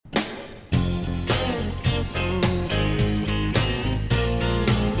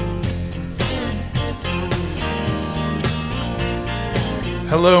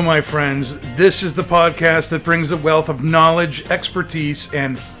Hello, my friends. This is the podcast that brings the wealth of knowledge, expertise,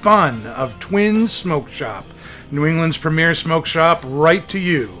 and fun of Twins Smoke Shop, New England's premier smoke shop, right to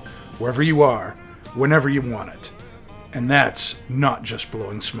you, wherever you are, whenever you want it. And that's not just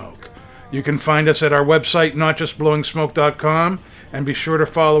blowing smoke. You can find us at our website, notjustblowingsmoke.com, and be sure to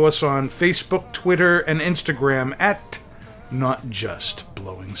follow us on Facebook, Twitter, and Instagram at Not Just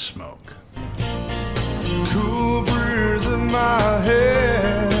Blowing Smoke. Cool breeze in my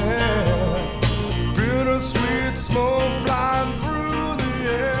head, bittersweet smoke flying through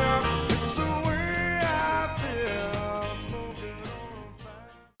the air. It's the way I feel, smoking on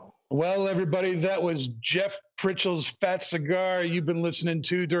fire. Well, everybody, that was Jeff Pritchell's Fat Cigar you've been listening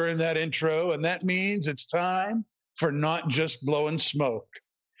to during that intro, and that means it's time for Not Just Blowing Smoke,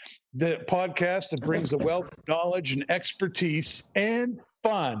 the podcast that brings the wealth of knowledge and expertise and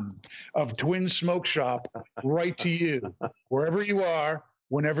fun of Twin Smoke Shop right to you, wherever you are,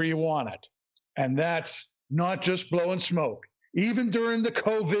 whenever you want it. And that's Not Just Blowing Smoke. Even during the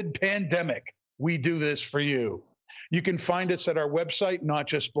COVID pandemic, we do this for you. You can find us at our website,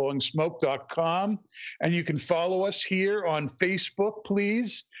 notjustblowingsmoke.com, and you can follow us here on Facebook,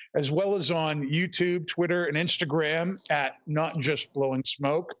 please, as well as on YouTube, Twitter, and Instagram at Not Just Blowing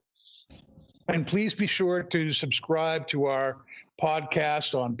Smoke. And please be sure to subscribe to our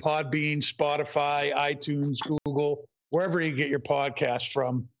podcast on Podbean, Spotify, iTunes, Google, wherever you get your podcast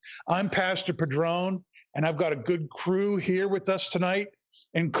from. I'm Pastor Padron, and I've got a good crew here with us tonight,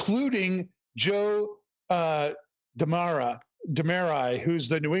 including Joe Demari, who's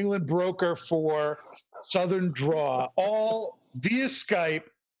the New England broker for Southern Draw, all via Skype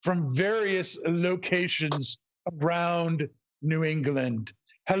from various locations around New England.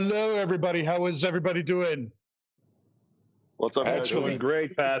 Hello, everybody. How is everybody doing? What's up, guys? Doing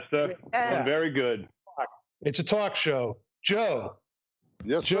great, Pastor. Doing very good. It's a talk show. Joe.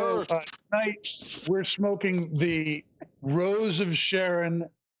 Yes, Joe, sir. tonight we're smoking the Rose of Sharon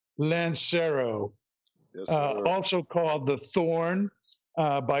Lancero, Yes, sir. also called the Thorn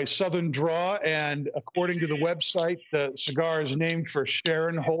by Southern Draw. And according to the website, the cigar is named for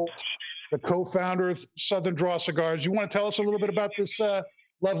Sharon Holt, the co-founder of Southern Draw Cigars. You want to tell us a little bit about this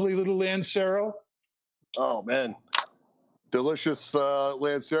lovely little Lancero? Oh, man. Delicious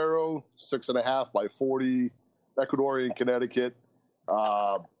Lancero, 6.5 by 40, Ecuadorian, Connecticut.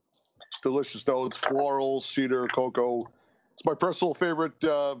 Delicious notes, floral, cedar, cocoa. It's my personal favorite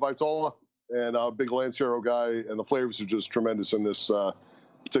Vitola, and I'm a big Lancero guy, and the flavors are just tremendous in this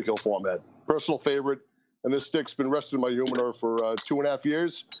particular format. Personal favorite, and this stick's been resting in my humidor for 2.5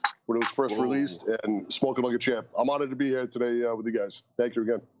 years when it was first released, and smoking like a champ. I'm honored to be here today with you guys. Thank you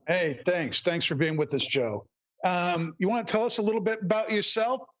again. Hey, thanks. Thanks for being with us, Joe. You want to tell us a little bit about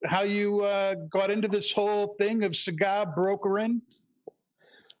yourself, how you got into this whole thing of cigar brokering?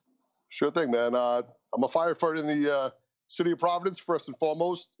 Sure thing, man. I'm a firefighter in the city of Providence, first and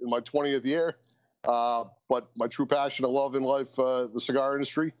foremost, in my 20th year. But my true passion, I love in life, the cigar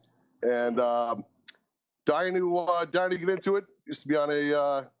industry. And dying to get into it. Used to be on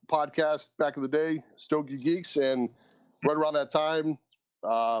a podcast back in the day, Stogie Geeks. And right around that time,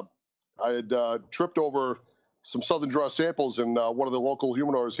 I had tripped over some Southern Draw samples in one of the local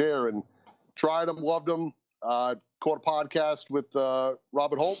humidors here and tried them, loved them. Caught a podcast with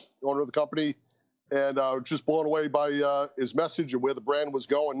Robert Holt, the owner of the company, and just blown away by his message and where the brand was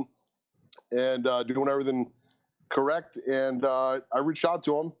going and doing everything correct. And I reached out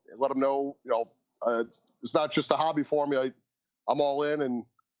to him and let him know, it's not just a hobby for me. I'm all in, and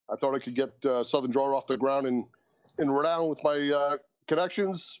I thought I could get Southern Draw off the ground in Rhode Island with my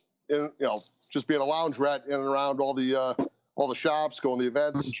connections and, just being a lounge rat in and around all the shops, going to the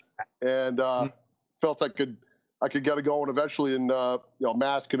events, and felt I could get it going eventually in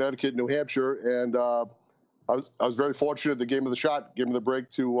Mass, Connecticut, New Hampshire, and I was very fortunate. They gave me the shot, gave me the break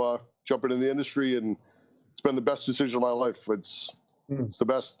to jump into the industry, and it's been the best decision of my life. It's the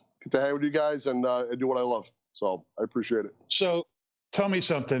best. Get to hang with you guys and do what I love. So I appreciate it. So tell me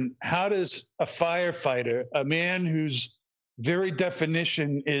something. How does a firefighter, a man whose very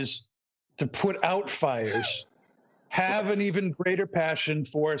definition is to put out fires, have an even greater passion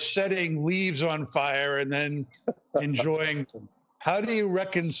for setting leaves on fire and then enjoying them? How do you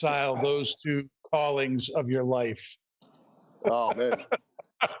reconcile those two callings of your life? Oh, man.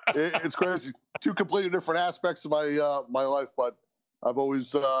 It's crazy. Two completely different aspects of my life, but I've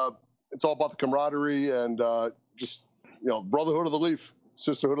always it's all about the camaraderie and just brotherhood of the leaf,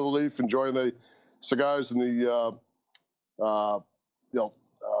 sisterhood of the leaf, enjoying the cigars and the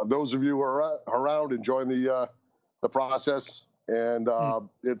those of you who are around enjoying the process. And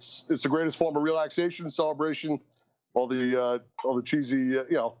it's the greatest form of relaxation, celebration, all the cheesy,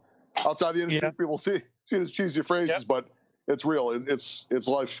 outside the industry, people see it as cheesy phrases, but it's real. It's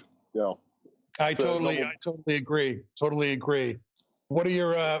life. I totally agree. Totally agree. What do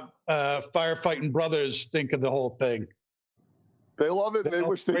your firefighting brothers think of the whole thing? They love it. And they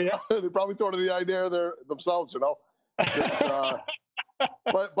wish they probably thought of the idea themselves.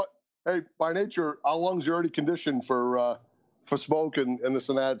 But hey, by nature, our lungs are already conditioned for smoke and this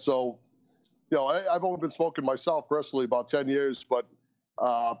and that. So, I've only been smoking myself personally about 10 years, but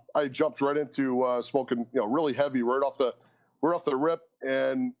I jumped right into smoking, really heavy right off the rip,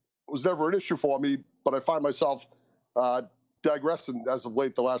 and it was never an issue for me. But I find myself digressing as of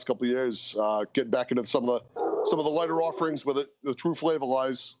late the last couple of years, getting back into some of the lighter offerings with the true flavor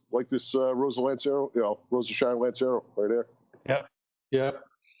lies, like this Rosa Lancero, Rosa Shine Lancero right there. Yep.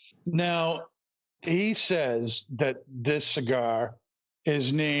 Now, he says that this cigar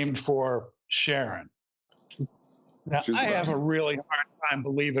is named for Sharon. Now, I have a really hard time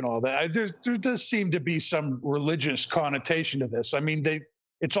believing all that. There does seem to be some religious connotation to this. I mean,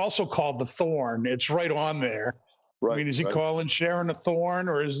 it's also called the Thorn. It's right on there. Right, I mean, is he calling Sharon a thorn,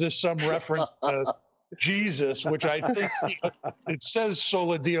 or is this some reference to Jesus, which I think it says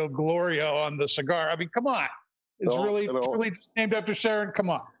Sola Deo Gloria on the cigar. I mean, come on. It's really named after Sharon.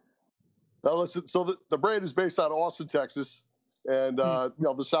 Come on. Now, listen, so the brand is based out of Austin, Texas. And,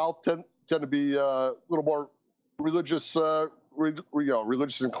 the South tend to be a little more religious,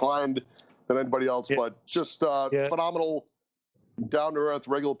 religious inclined than anybody else, but just phenomenal, down-to-earth,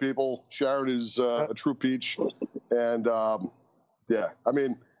 regular people. Sharon is a true peach. And, I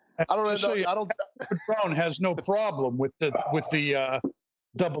mean, I don't. Brown has no problem with the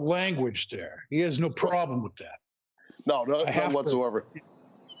double language there. He has no problem with that. No, none whatsoever.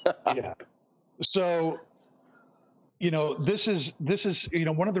 Yeah. So, this is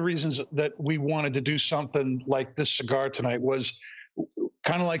one of the reasons that we wanted to do something like this cigar tonight was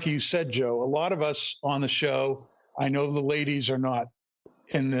kind of like you said, Joe. A lot of us on the show, I know the ladies are not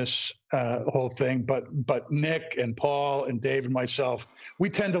in this whole thing, but Nick and Paul and Dave and myself, we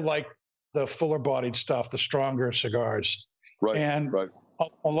tend to like the fuller bodied stuff, the stronger cigars. Right. And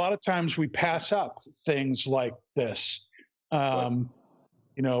a lot of times we pass up things like this.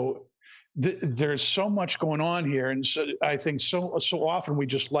 There's so much going on here. And so I think so often we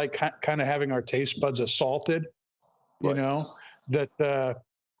just like kind of having our taste buds assaulted, that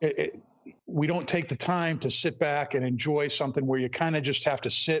we don't take the time to sit back and enjoy something where you kind of just have to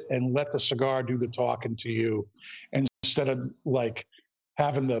sit and let the cigar do the talking to you, instead of like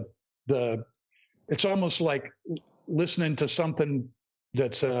having it's almost like listening to something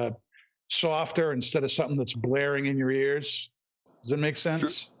that's softer instead of something that's blaring in your ears. Does that make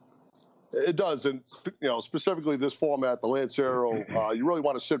sense? Sure. It does. And, specifically this format, the Lancero, you really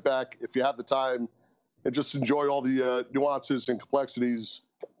want to sit back if you have the time and just enjoy all the nuances and complexities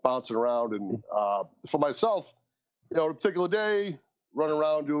bouncing around. And for myself, a particular day, running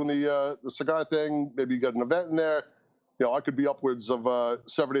around doing the cigar thing, maybe you got an event in there, I could be upwards of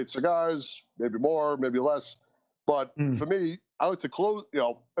 7, 8 cigars, maybe more, maybe less. But for me, I like to close,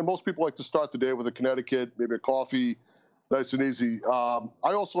 and most people like to start the day with a Connecticut, maybe a coffee, nice and easy. I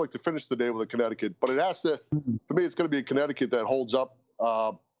also like to finish the day with a Connecticut, but it has to, for me, it's going to be a Connecticut that holds up.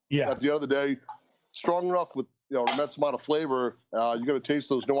 At the end of the day, strong enough with, an immense amount of flavor. You're going to taste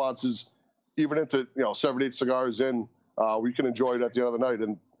those nuances even into, 7, 8 cigars in, we can enjoy it at the end of the night.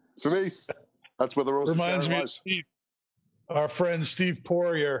 And for me, that's where the Rosa reminds me of Steve, our friend Steve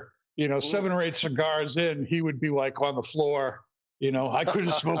Poirier. 7 or 8 cigars in, he would be like on the floor. I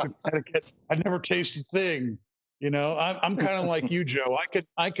couldn't smoke a Connecticut. I never tasted a thing. I'm kind of like you, Joe.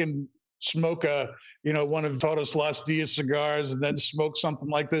 I can smoke one of Todos Los Dias cigars and then smoke something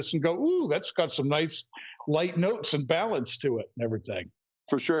like this and go, ooh, that's got some nice light notes and balance to it and everything.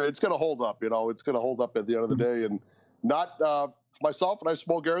 For sure. It's going to hold up, it's going to hold up at the end of the day. And not for myself, and I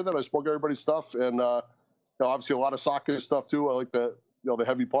smoke everything. I smoke everybody's stuff. And, obviously a lot of sake stuff too. I like the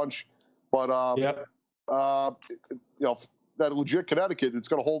heavy punch, but, that legit Connecticut, it's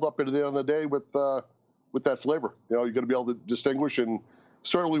going to hold up at the end of the day with that flavor. You're going to be able to distinguish, and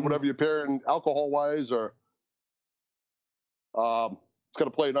certainly whatever you're pairing alcohol wise, or it's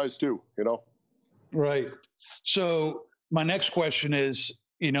going to play nice too. Right. So my next question is,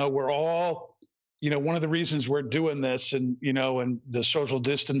 we're all, one of the reasons we're doing this, and and the social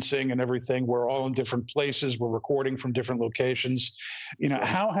distancing and everything, we're all in different places. We're recording from different locations.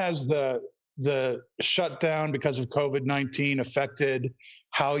 How has the shutdown because of COVID-19 affected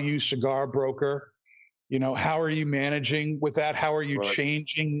how you cigar broker? How are you managing with that? How are you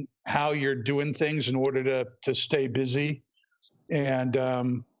changing how you're doing things in order to stay busy? And,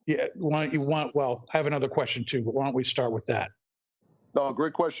 Yeah, well, I have another question too, but why don't we start with that? No,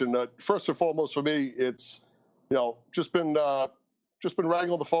 great question. First and foremost, for me, it's just been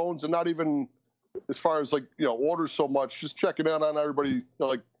wrangling the phones, and not even as far as orders so much. Just checking in on everybody,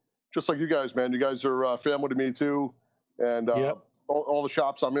 just like you guys, man. You guys are family to me too, and Yep. all the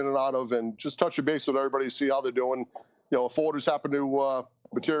shops I'm in and out of, and just touching base with everybody, see how they're doing. If orders happen to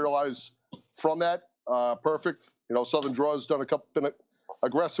materialize from that, perfect. Southern Draw's been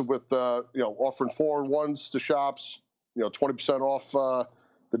aggressive with offering 4-in-1s to shops. 20% off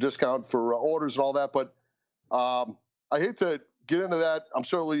the discount for orders and all that. But I hate to get into that. I'm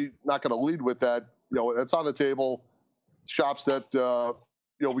certainly not going to lead with that. It's on the table. Shops that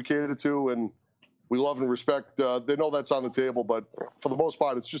we cater to and we love and respect, they know that's on the table. But for the most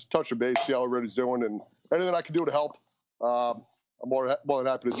part, it's just touch and base, see how everybody's doing, and anything I can do to help, I'm more than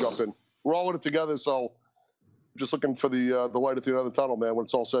happy to jump in. We're all in it together, so just looking for the light at the end of the tunnel, man, when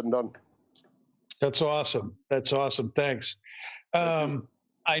it's all said and done. That's awesome. That's awesome. Thanks.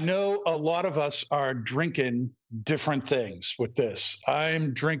 I know a lot of us are drinking different things with this.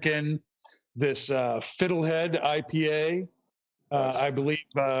 I'm drinking this Fiddlehead IPA. I believe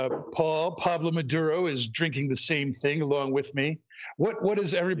Pablo Maduro is drinking the same thing along with me. What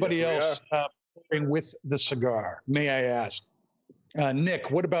is everybody else pouring with the cigar, may I ask?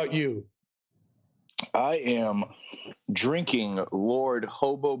 Nick, what about you? I am drinking Lord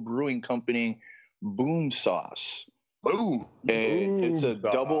Hobo Brewing Company Boom Sauce. Boom. And it's a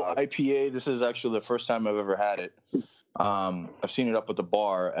Boom double Sauce. IPA. This is actually the first time I've ever had it. I've seen it up at the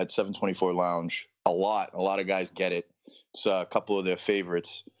bar at 724 Lounge. A lot of guys get it. It's a couple of their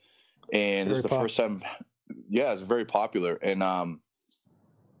favorites. And this is the first time. Yeah, it's very popular. And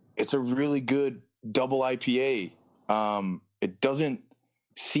it's a really good double IPA. It doesn't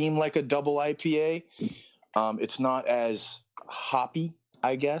seem like a double IPA. It's not as hoppy,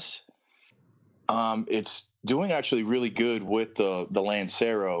 I guess. It's doing actually really good with the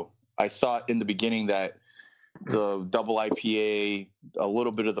Lancero. I thought in the beginning that the double IPA, a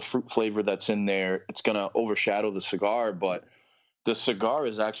little bit of the fruit flavor that's in there, it's going to overshadow the cigar, but the cigar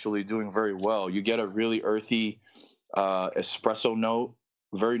is actually doing very well. You get a really earthy espresso note,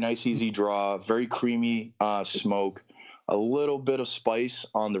 very nice, easy draw, very creamy smoke, a little bit of spice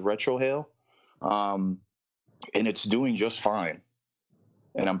on the retrohale, and it's doing just fine.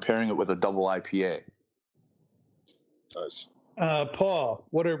 And I'm pairing it with a double IPA. Nice. Paul,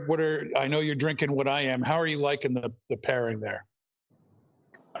 what are I know you're drinking what I am. How are you liking the pairing there?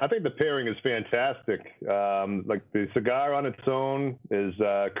 I think the pairing is fantastic. Like the cigar on its own is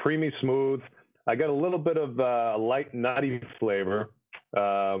creamy smooth. I got a little bit of a light nutty flavor.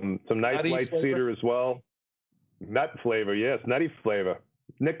 Some nice Nutty light flavor? cedar as well. Nut flavor, yes, nutty flavor.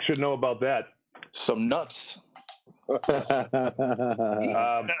 Nick should know about that. Some nuts. But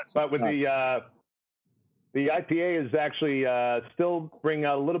with the IPA is actually still bringing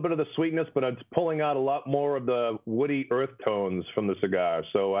out a little bit of the sweetness, but it's pulling out a lot more of the woody earth tones from the cigar.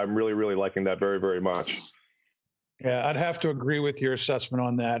 So I'm really, really liking that very, very much. Yeah, I'd have to agree with your assessment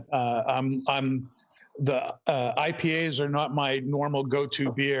on that. The IPAs are not my normal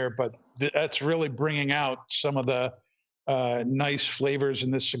go-to beer, but that's really bringing out some of the nice flavors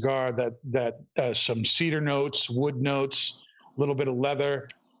in this cigar. That some cedar notes, wood notes, a little bit of leather.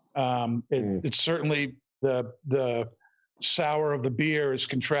 It's certainly the sour of the beer is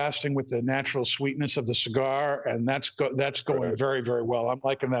contrasting with the natural sweetness of the cigar, and that's going Right. very, very well. I'm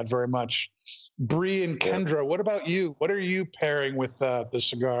liking that very much. Bree and Kendra, what about you? What are you pairing with the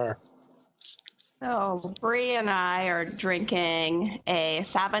cigar? So Bree and I are drinking a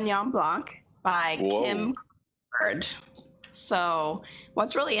Sauvignon Blanc by Whoa. Kim Crawford. So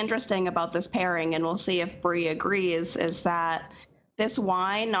what's really interesting about this pairing, and we'll see if Bree agrees, is that this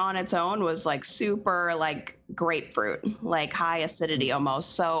wine on its own was like super like grapefruit, like high acidity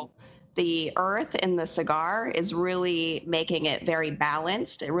almost. So the earth in the cigar is really making it very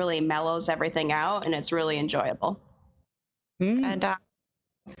balanced. It really mellows everything out, and it's really enjoyable. And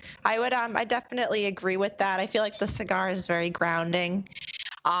I definitely agree with that. I feel like the cigar is very grounding.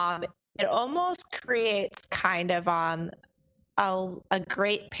 It almost creates kind of a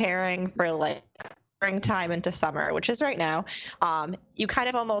great pairing for like springtime into summer, which is right now. You kind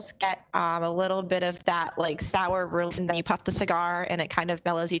of almost get a little bit of that like sour root, and then you puff the cigar, and it kind of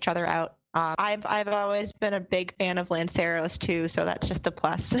mellows each other out. I've always been a big fan of Lanceros too, so that's just a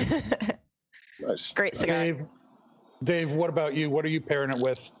plus. Nice. Great cigar. Dave, what about you? What are you pairing it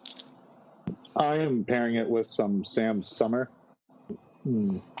with? I am pairing it with some Sam Summer.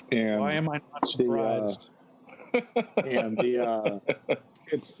 And Why am I not surprised? and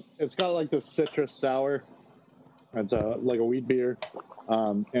it's got like the citrus sour. It's like a wheat beer.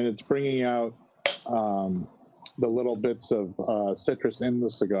 and it's bringing out the little bits of citrus in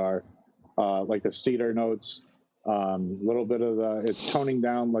the cigar, like the cedar notes, a little bit of it's toning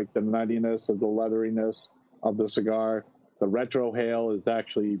down like the nuttiness of the leatheriness of the cigar. The retrohale is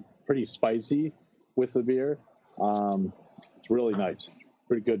actually pretty spicy with the beer. It's really nice.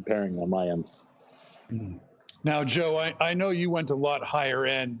 Pretty good pairing on my end. Now, Joe, I know you went a lot higher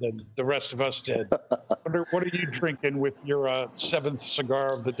end than the rest of us did. What are you drinking with your seventh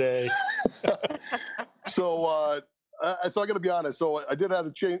cigar of the day? So I got to be honest. So I did have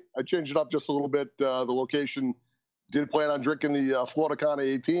to change. I changed it up just a little bit. The location. Did plan on drinking the Florida Cana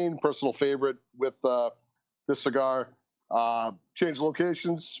 18, personal favorite with this cigar. Changed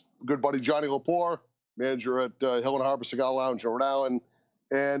locations. Good buddy Johnny Lepore, manager at Hill and Harbor Cigar Lounge in Rhode Island,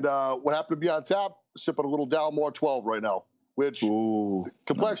 and what happened to be on tap, sipping a little Dalmore 12 right now, which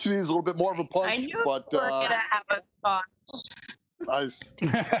complexity is a little bit more of a punch. I knew but we were gonna have a thought. nice.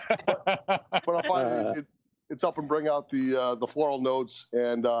 But I find it's helping bring out the floral notes,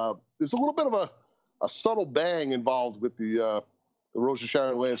 and there's a little bit of a subtle bang involved with the Rosa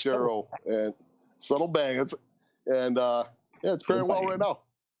Sharon Lancero, and subtle bang. It's pairing well right now.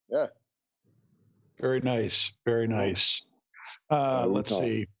 Yeah. Very nice. Very nice. Let's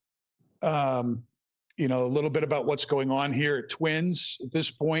see. A little bit about what's going on here at Twins. At this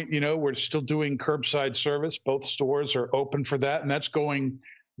point, we're still doing curbside service. Both stores are open for that, and that's going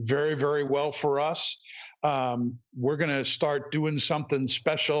very, very well for us. We're going to start doing something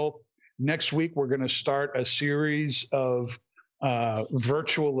special. Next week, we're going to start a series of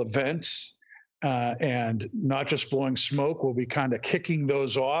virtual events, and Not Just Blowing Smoke. We'll be kind of kicking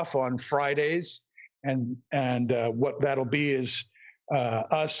those off on Fridays, and what that'll be is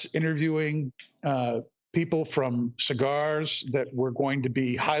us interviewing people from cigars that we're going to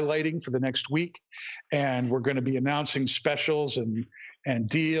be highlighting for the next week, and we're going to be announcing specials and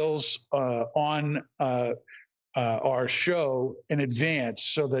deals on our show in advance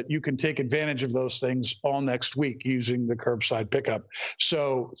so that you can take advantage of those things all next week using the curbside pickup.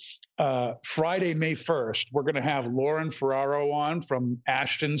 So Friday, May 1st, we're going to have Lauren Ferraro on from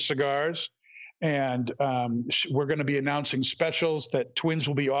Ashton Cigars. And we're going to be announcing specials that Twins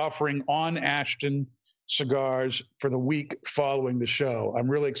will be offering on Ashton Cigars for the week following the show. I'm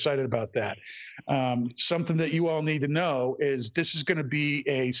really excited about that. Something that you all need to know is this is going to be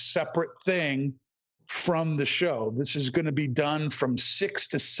a separate thing from the show. This is going to be done from 6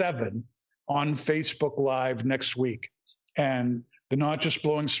 to 7 on Facebook Live next week. And the Not Just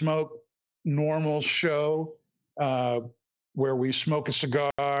Blowing Smoke normal show where we smoke a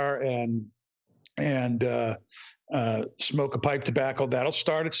cigar and smoke a pipe tobacco, that'll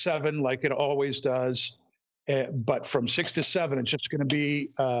start at 7 like it always does. But from 6 to 7, it's just going to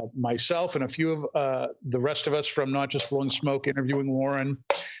be myself and a few of the rest of us from Not Just Blowing Smoke interviewing Lauren.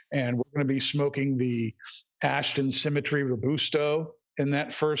 And we're going to be smoking the Ashton Symmetry Robusto in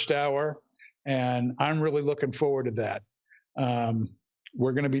that first hour. And I'm really looking forward to that.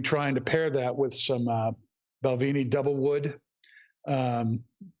 We're going to be trying to pair that with some Balvenie Double Wood. And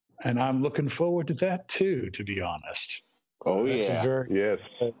I'm looking forward to that too, to be honest. Oh, yeah. Yes.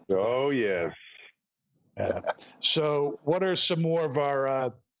 Oh, yes. Yeah. So what are some more of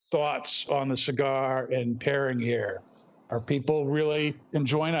our thoughts on the cigar and pairing here? Are people really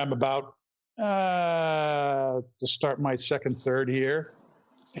enjoying it? I'm about to start my second third here.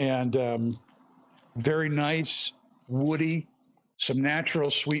 And very nice, woody, some natural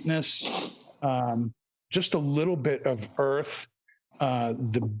sweetness, just a little bit of earth.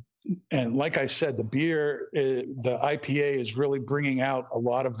 And like I said, the beer, the IPA is really bringing out a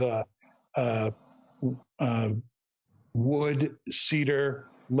lot of the wood, cedar,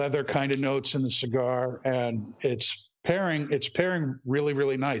 leather kind of notes in the cigar, and it's pairing really,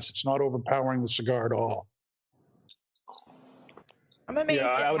 really nice. It's not overpowering the cigar at all. I'm amazed. Yeah,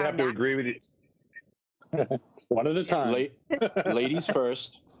 I would have to agree with you. One at a time. Ladies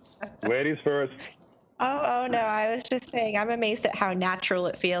first. Ladies first. Oh no, I was just saying I'm amazed at how natural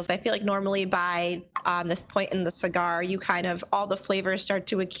it feels. I feel like normally by this point in the cigar, you kind of, all the flavors start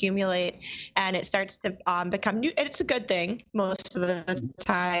to accumulate and it starts to become new. It's a good thing most of the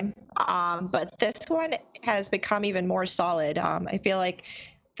time. But this one has become even more solid. I feel like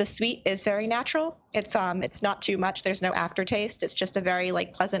the sweet is very natural. It's not too much. There's no aftertaste. It's just a very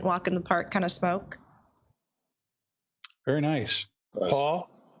like pleasant walk in the park kind of smoke. Very nice. Paul,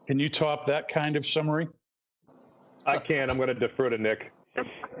 can you top that kind of summary? I can. I'm going to defer to Nick. I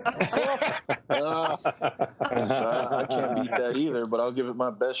can't beat that either, but I'll give it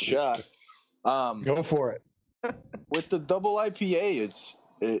my best shot. Go for it. With the double IPA,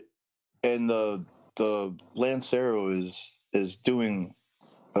 and the Lancero is doing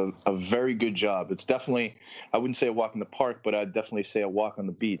a very good job. It's definitely, I wouldn't say a walk in the park, but I'd definitely say a walk on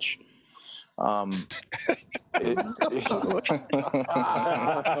the beach. A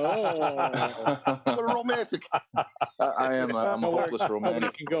little romantic. I am. I'm a hopeless We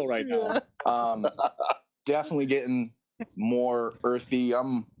romantic. can go right now. Definitely getting more earthy.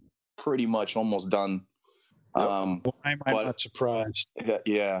 I'm pretty much almost done. Why am I but- not surprised?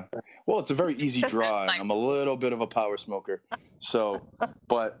 Yeah. Well, it's a very easy draw. And I'm a little bit of a power smoker. So,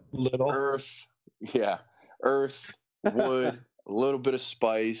 but Little. earth, wood, a little bit of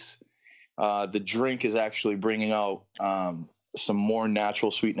spice. The drink is actually bringing out some more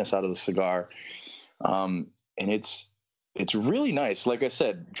natural sweetness out of the cigar. And it's really nice. Like I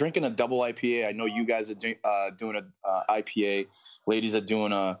said, drinking a double IPA. I know you guys are doing a IPA. Ladies are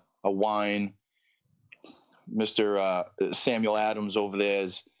doing a wine. Mr. Samuel Adams over there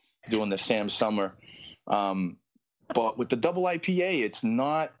is doing the Sam Summer. But with the double IPA, it's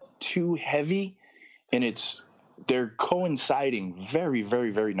not too heavy, and they're coinciding very,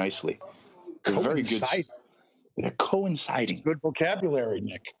 very, very nicely. They're very good. They're coinciding. Good vocabulary,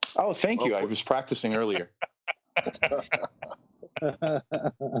 Nick. Oh, thank you. I was practicing earlier.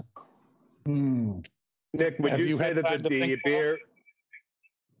 Nick, would Have you you say had that time to the think beer?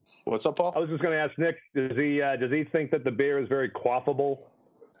 What's up, Paul? I was just going to ask Nick. Does he think that the beer is very quaffable?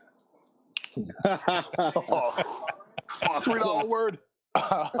 Oh, $3 word.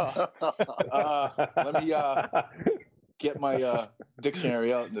 Let me get my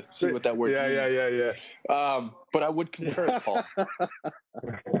dictionary out and see what that word means. Yeah. But I would concur, Paul.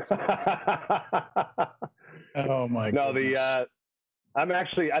 Oh my No, goodness. I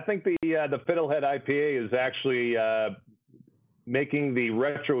think the Fiddlehead IPA is actually making the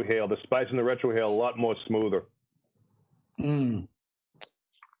retrohale, the spice in the retrohale, a lot more smoother. Mm.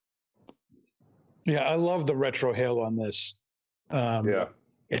 Yeah, I love the retrohale on this. Yeah.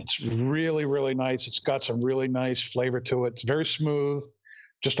 It's really, really nice. It's got some really nice flavor to it. It's very smooth,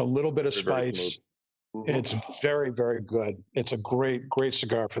 just a little bit of Very spice. Mhm. It's very, very good. It's a great, great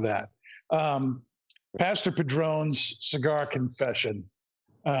cigar for that. Pastor Padron's cigar confession.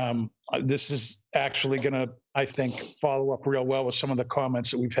 This is actually going to, I think, follow up real well with some of the comments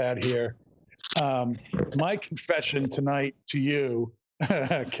that we've had here. My confession tonight to you,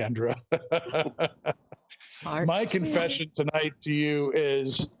 Kendra. My confession tonight to you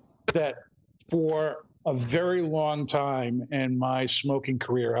is that for a very long time in my smoking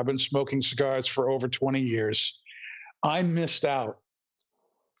career, I've been smoking cigars for over 20 years. I missed out,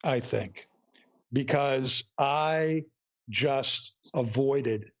 I think, because I just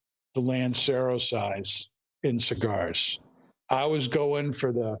avoided the Lancero size in cigars. I was going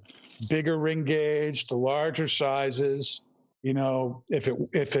for the bigger ring gauge, the larger sizes. You know, if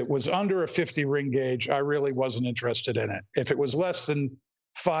it was under a 50 ring gauge, I really wasn't interested in it. If it was less than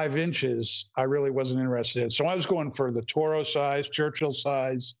 5 inches, I really wasn't interested in it. So I was going for the Toro size, Churchill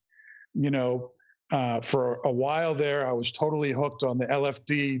size. You know, for a while there, I was totally hooked on the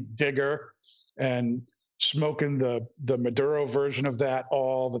LFD Digger and smoking the Maduro version of that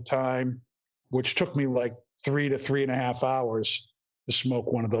all the time, which took me like 3 to 3.5 hours to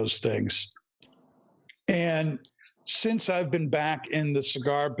smoke one of those things. And since I've been back in the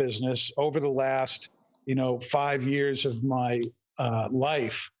cigar business over the last, 5 years of my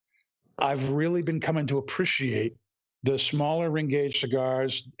life, I've really been coming to appreciate the smaller ring gauge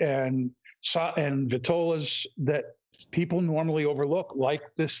cigars and Vitolas that people normally overlook,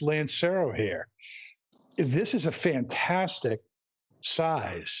 like this Lancero here. This is a fantastic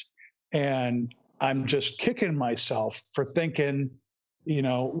size, and I'm just kicking myself for thinking,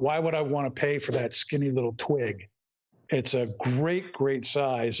 why would I want to pay for that skinny little twig? It's a great, great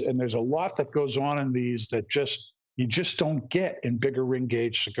size, and there's a lot that goes on in these that you just don't get in bigger ring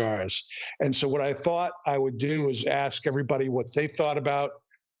gauge cigars. And so what I thought I would do is ask everybody what they thought about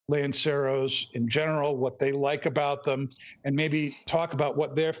Lanceros in general, what they like about them, and maybe talk about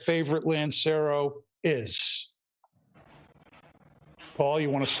what their favorite Lancero is. Paul, you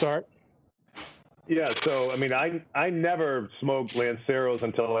want to start? Yeah, so I never smoked Lanceros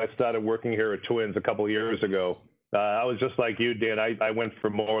until I started working here at Twins a couple of years ago. I was just like you, Dan. I went for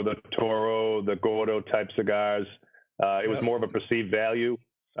more of the Toro, the Gordo type cigars. It was more of a perceived value.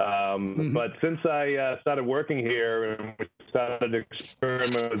 But since I started working here and we started to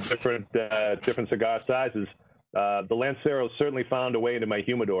experiment with different cigar sizes, the Lancero certainly found a way into my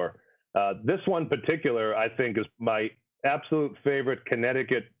humidor. This one particular, I think, is my absolute favorite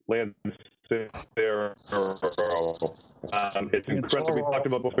Connecticut Lancero. It's incredible. We talked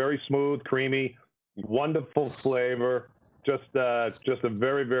about very smooth, creamy, wonderful flavor. Just a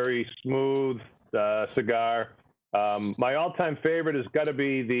very, very smooth cigar. My all-time favorite has got to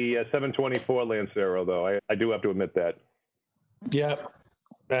be the 724 Lancero, though. I do have to admit that. Yep,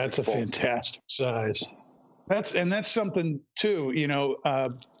 that's a fantastic size. That's something too. You know,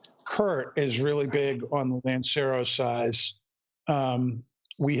 Kurt is really big on the Lancero size.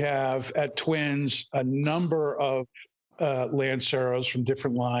 We have at Twins a number of Lanceros from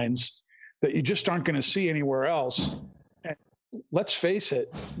different lines that you just aren't going to see anywhere else. And let's face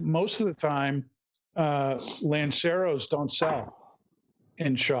it, most of the time, Lanceros don't sell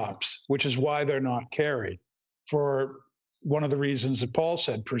in shops, which is why they're not carried. For one of the reasons that Paul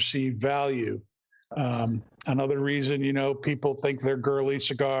said, perceived value. Another reason, you know, people think they're girly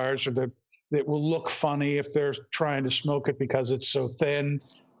cigars, or that it will look funny if they're trying to smoke it because it's so thin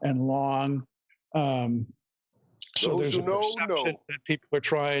and long. So there's a perception that people are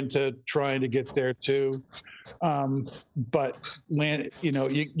trying to get there too. But you know,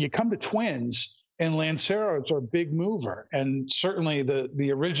 you come to Twins, and Lanceros are a big mover, and certainly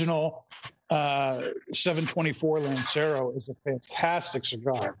the original 724 Lancero is a fantastic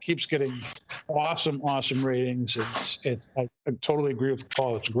cigar. It keeps getting awesome ratings. I totally agree with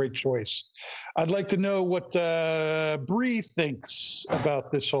Paul. It's a great choice. I'd like to know what Bree thinks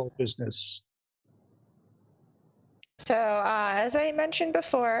about this whole business. So, as I mentioned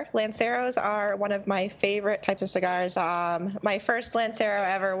before, Lanceros are one of my favorite types of cigars. My first Lancero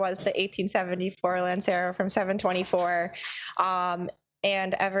ever was the 1874 Lancero from 724.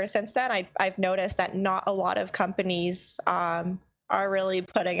 And ever since then, I've noticed that not a lot of companies are really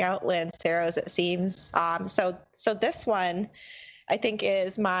putting out Lanceros, it seems. So this one, I think,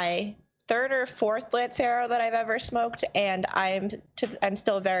 is my third or fourth Lancero that I've ever smoked, and I'm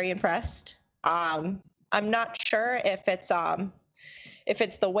still very impressed. I'm not sure if it's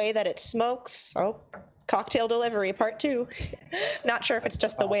the way that it smokes. Oh, cocktail delivery part 2. Not sure if it's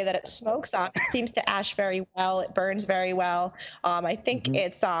just the way that it smokes. It seems to ash very well. It burns very well. I think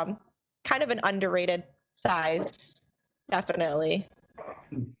it's kind of an underrated size, definitely.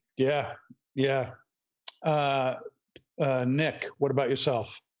 Yeah. Nick, what about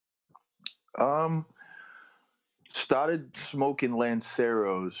yourself? Started smoking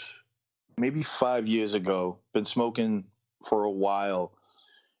Lanceros maybe 5 years ago. Been smoking for a while,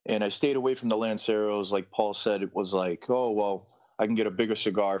 and I stayed away from the Lanceros. Like Paul said, it was like, oh, well, I can get a bigger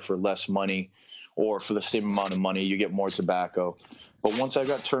cigar for less money, or for the same amount of money, you get more tobacco. But once I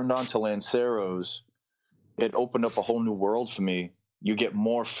got turned on to Lanceros, it opened up a whole new world for me. You get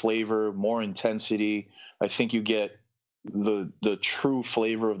more flavor, more intensity. I think you get the true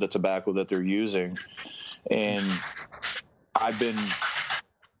flavor of the tobacco that they're using. And I've been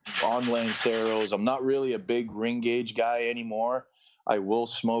on Lanceros. I'm not really a big ring gauge guy anymore. I will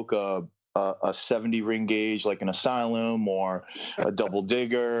smoke a 70 ring gauge, like an Asylum or a Double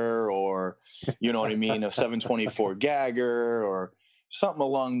Digger, or, you know what I mean, a 724 Gagger or something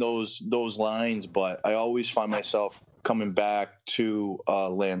along those lines. But I always find myself coming back to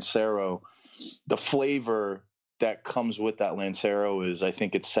Lancero. The flavor that comes with that Lancero is, I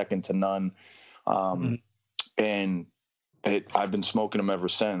think it's second to none. And I've been smoking them ever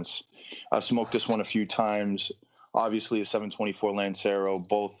since. I've smoked this one a few times. Obviously, a 724 Lancero,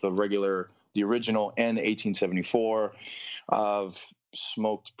 both the original, and the 1874. I've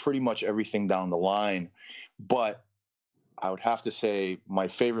smoked pretty much everything down the line. But I would have to say my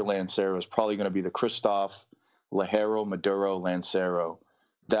favorite Lancero is probably going to be the Christoph Ligero Maduro Lancero.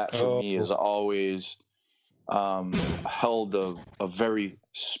 That, for me, is always held a very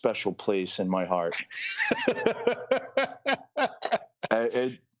special place in my heart.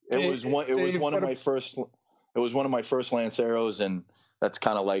 It was one of my first Lanceros, and that's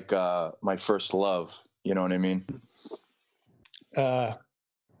kind of like my first love. You know what I mean?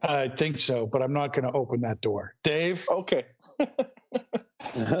 I think so, but I'm not going to open that door. Dave? Okay.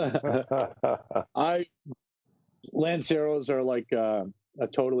 Lanceros are like a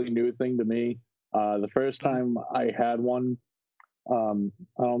totally new thing to me. The first time I had one, I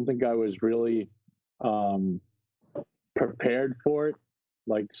don't think I was really prepared for it,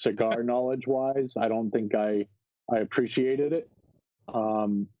 like cigar knowledge wise. I don't think I appreciated it.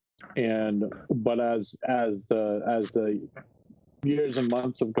 But as the years and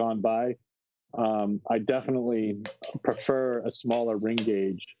months have gone by, I definitely prefer a smaller ring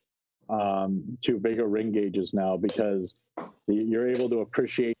gauge to bigger ring gauges now, because you're able to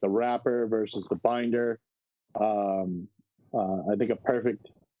appreciate the wrapper versus the binder. I think a perfect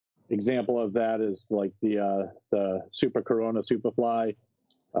example of that is like the Super Corona Superfly.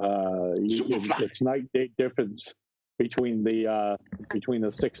 It's night day difference between the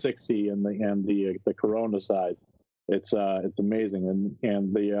 660 and the Corona size. It's amazing,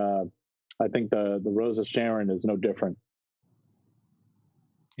 and I think the Rosa Sharon is no different.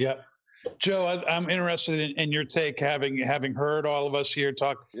 Yep. Joe, I'm interested in your take, having heard all of us here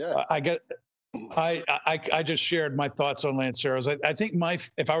talk. Yeah. I just shared my thoughts on Lanceros. I think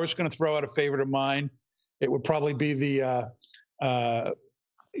if I was going to throw out a favorite of mine, it would probably be the,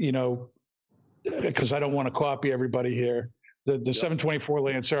 because I don't want to copy everybody here. The 724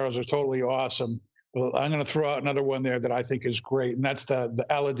 Lanceros are totally awesome. Well, I'm going to throw out another one there that I think is great, and that's the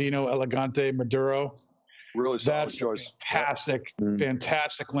Aladino Elegante Maduro. Really solid That's choice.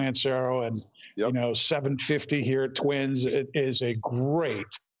 Fantastic Lancero, and 750 here at Twins. It is a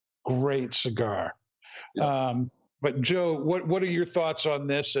great cigar. Yep. But Joe, what are your thoughts on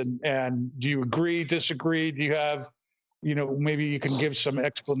this? And do you agree, disagree? Do you have, maybe you can give some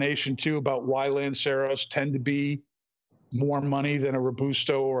explanation too about why Lanceros tend to be more money than a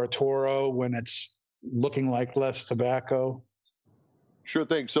Robusto or a Toro when it's looking like less tobacco? Sure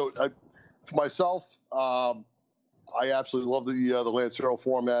thing. So for myself, I absolutely love the Lancero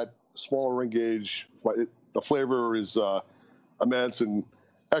format, smaller ring gauge. The flavor is immense. And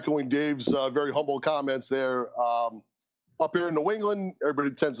echoing Dave's very humble comments there, up here in New England,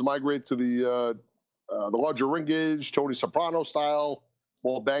 everybody tends to migrate to the larger ring gauge, Tony Soprano style,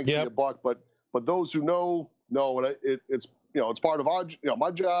 more bang for your buck. But those who know, and it's part of our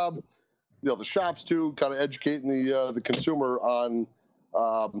my job, the shops too, kind of educating the consumer on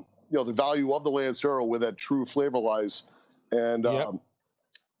the value of the Lancero, where that true flavor lies. And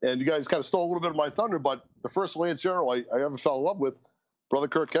and you guys kind of stole a little bit of my thunder, but the first Lancero I ever fell in love with, Brother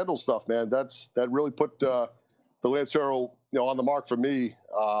Kurt Kendall stuff, man. That really put the Lancero on the mark for me.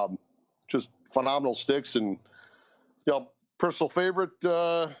 Just phenomenal sticks, and personal favorite,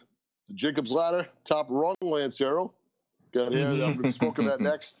 the Jacob's Ladder top rung Lancero. Got here. I'm going to be smoking that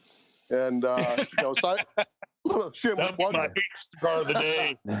next. And shameless plug. My cigar of the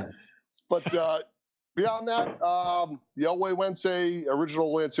day. But beyond that, the El Güeyes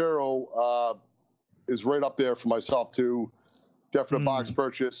original Lancero is right up there for myself too. Definite box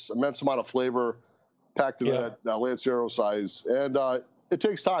purchase, immense amount of flavor packed into that Lancero size, and it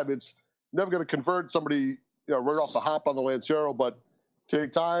takes time. It's never going to convert somebody right off the hop on the Lancero, but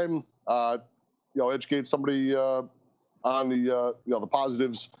take time, educate somebody on the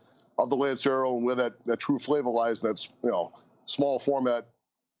positives of the Lancero and where that true flavor lies in that small format.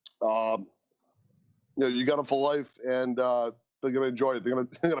 You got them for life, and they're going to enjoy it. They're going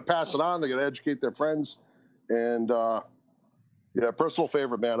to pass it on. They're going to educate their friends, and personal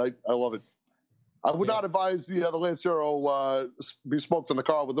favorite, man. I love it. I would not advise the Lancero be smoked in the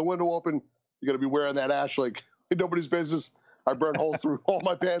car with the window open. You're going to be wearing that ash like nobody's business. I burn holes through all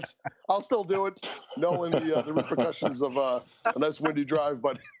my pants. I'll still do it, knowing the repercussions of a nice windy drive.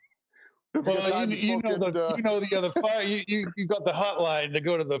 But well, you know the other fire. You got the hotline to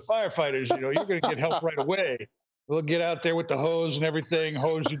go to the firefighters. You're going to get help right away. We'll get out there with the hose and everything,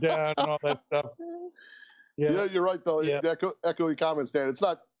 hose you down and all that stuff. Yeah, you're right though. Yeah. Echo your comments, Dan. It's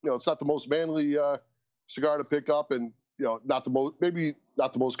not the most manly cigar to pick up, and not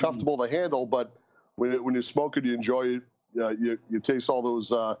the most comfortable to handle. But when you smoke it, you enjoy it. You taste all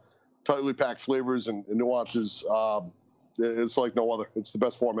those tightly packed flavors and nuances. It's like no other. It's the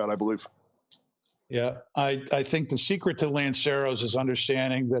best format, I believe. Yeah, I think the secret to Lanceros is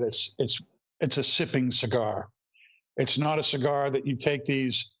understanding that it's a sipping cigar. It's not a cigar that you take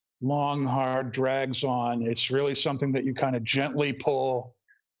these long, hard drags on. It's really something that you kind of gently pull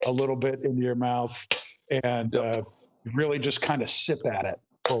a little bit into your mouth and really just kind of sip at it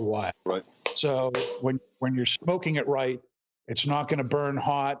for a while. Right. So when you're smoking it right, it's not going to burn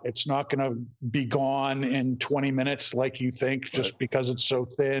hot. It's not going to be gone in 20 minutes like you think, just because it's so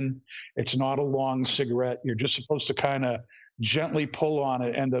thin. It's not a long cigarette. You're just supposed to kind of gently pull on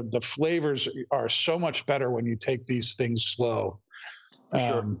it. And the flavors are so much better when you take these things slow.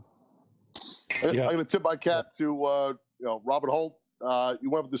 Sure. I'm going to tip my cap to Robert Holt. You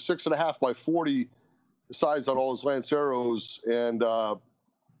went with the 6.5 by 40 size on all his Lanceros, and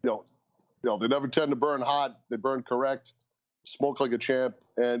they never tend to burn hot. They burn correct, smoke like a champ,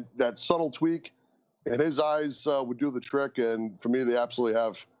 and that subtle tweak in his eyes would do the trick. And for me, they absolutely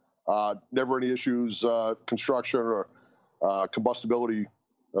have never any issues, construction or combustibility.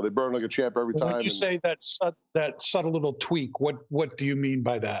 They burn like a champ every time. When you say that subtle little tweak, what do you mean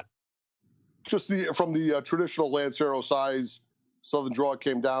by that? Just from the traditional Lancero size, Southern Draw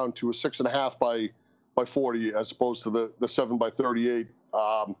came down to a 6.5 by 40 as opposed to the 7 by 38.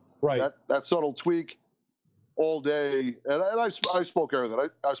 Right. That subtle tweak all day, and I smoke everything.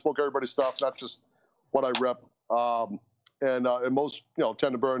 I smoke everybody's stuff, not just what I rep. And most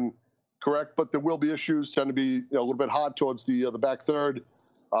tend to burn correct, but there will be issues. Tend to be a little bit hot towards the back third.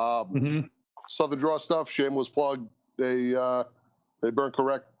 Mhm. Southern Draw stuff, shameless plug. They burn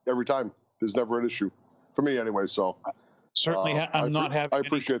correct every time. There's never an issue for me anyway. So Certainly, I'm not having. I any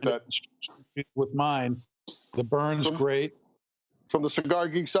appreciate kind of that. issue with mine. The burn's great. From the Cigar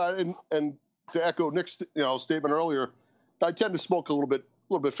Geek side, and to echo Nick's statement earlier, I tend to smoke a little bit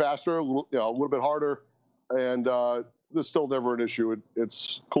faster, a little bit harder, and there's still never an issue.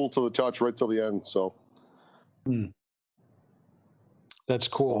 It's cool to the touch right till the end. So That's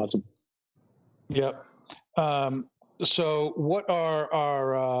cool. Awesome. Yep. So, what are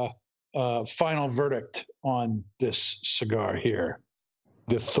our final verdict on this cigar here?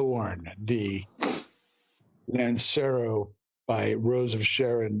 The Thorn, the Lancero by Rose of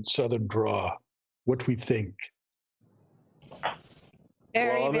Sharon Southern Draw. What do we think?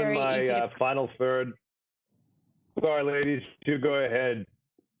 Very, well, I'm very in my easy to final third. Sorry, ladies, you go ahead.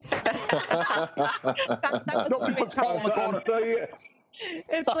 nobody puts Paul in the corner.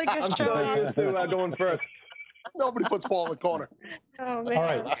 It's like a I'm show so off. used to going first. Nobody puts Paul in the corner. Oh, man. All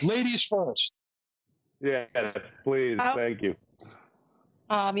right, ladies first. Yes, please. Oh. Thank you.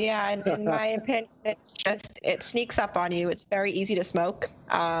 Yeah, and in my opinion, it sneaks up on you. It's very easy to smoke.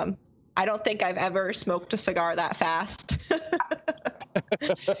 I don't think I've ever smoked a cigar that fast.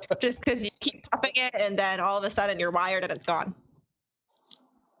 Just because you keep puffing it and then all of a sudden you're wired and it's gone.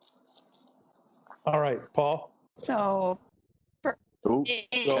 All right, Paul. So, Ooh,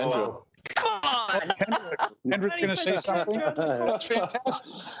 So, Kendra. Come on. Hendrick's going to say something. That's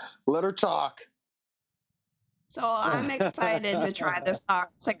fantastic. Let her talk. so I'm excited to try this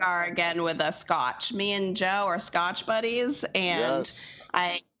cigar again with a Scotch. Me and Joe are Scotch buddies, and Yes.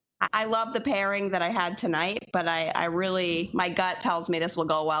 I love the pairing that I had tonight, but I really, my gut tells me this will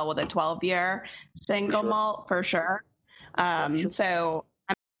go well with a 12-year single sure. malt for sure. So I'm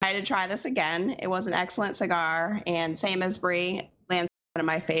excited to try this again. It was an excellent cigar, and same as Brie, Lance, one of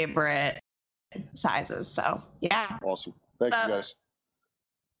my favorite sizes. So yeah. Awesome. Thank you, guys.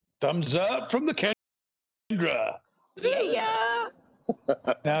 Thumbs up from the Kendra. Yeah.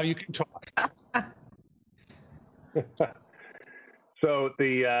 Now you can talk. So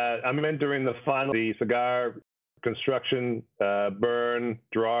I'm entering the final. The cigar construction, burn,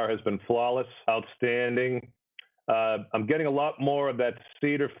 drawer has been flawless, outstanding. I'm getting a lot more of that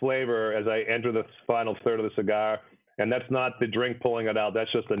cedar flavor as I enter the final third of the cigar. And that's not the drink pulling it out.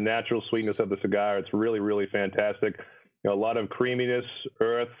 That's just the natural sweetness of the cigar. It's really, really fantastic. A lot of creaminess,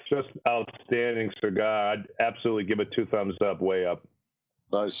 earth, just outstanding cigar. I'd absolutely give it 2 thumbs up, way up.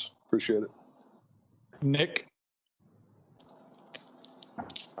 Nice. Appreciate it. Nick.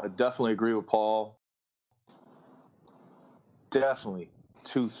 I definitely agree with Paul. Definitely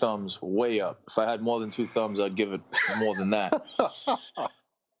 2 thumbs, way up. If I had more than 2 thumbs, I'd give it more than that.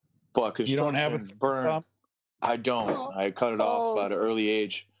 But You don't have a construction burn. thumb? I don't. I cut it off at an early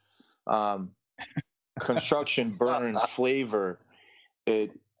age. Construction burn flavor.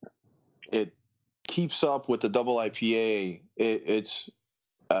 It keeps up with the double IPA. It's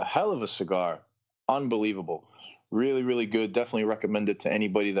a hell of a cigar. Unbelievable. Really, really good. Definitely recommend it to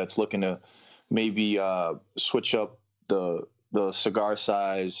anybody that's looking to maybe switch up the cigar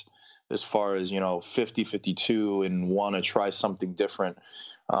size as far as 50, 52 and want to try something different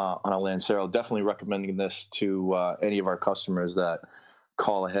on a Lancero. Definitely recommending this to any of our customers that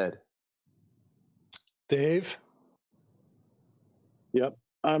call ahead. Dave. Yep,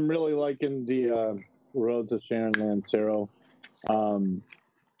 I'm really liking the Rhodes of Sharon Lancero.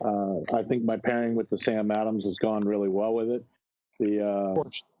 I think my pairing with the Sam Adams has gone really well with it. The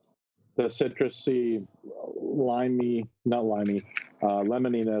citrusy,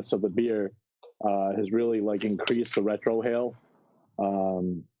 lemoniness of the beer has really increased the retrohale,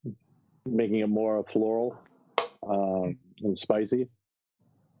 making it more floral and spicy.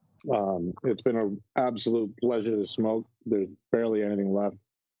 It's been an absolute pleasure to smoke. There's barely anything left.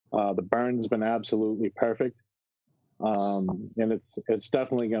 The burn's been absolutely perfect. And it's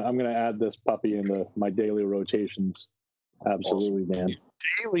definitely I'm gonna add this puppy into my daily rotations. Absolutely, Awesome. man.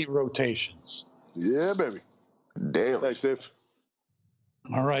 Daily rotations. Yeah, baby. Daily. Thanks, Dave.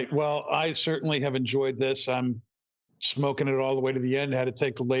 All right. Well, I certainly have enjoyed this. I'm smoking it all the way to the end. Had to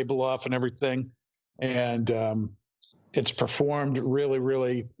take the label off and everything. And it's performed really,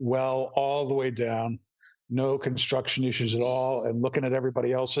 really well all the way down. No construction issues at all. And looking at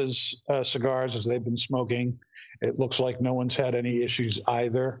everybody else's cigars as they've been smoking, it looks like no one's had any issues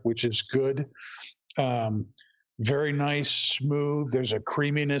either, which is good. Very nice, smooth. There's a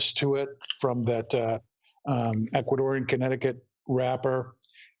creaminess to it from that Ecuadorian Connecticut wrapper.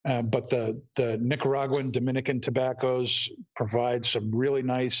 But the Nicaraguan Dominican tobaccos provide some really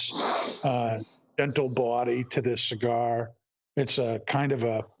nice gentle body to this cigar. It's a kind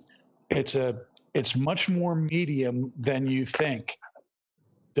of it's much more medium than you think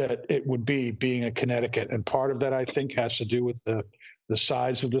that it would be, being a Connecticut. And part of that, I think, has to do with the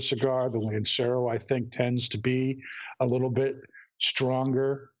size of the cigar. The Lancero, I think, tends to be a little bit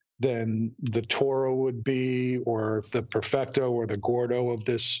stronger than the Toro would be, or the Perfecto or the Gordo of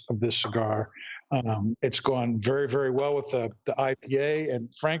this cigar. It's gone very, very well with the IPA.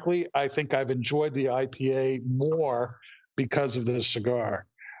 And frankly, I think I've enjoyed the IPA more because of this cigar.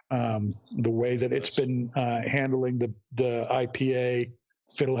 The way that it's been handling the IPA,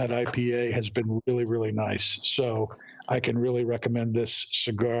 Fiddlehead IPA, has been really, really nice. So I can really recommend this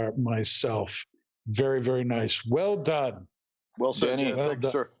cigar myself. Very, very nice. Well done. Well said. Danny, Yeah, well thank you,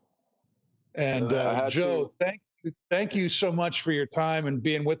 done. sir. And Joe, thank you so much for your time and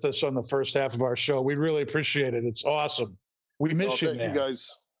being with us on the first half of our show. We really appreciate it. It's awesome. We miss you, Thank man. you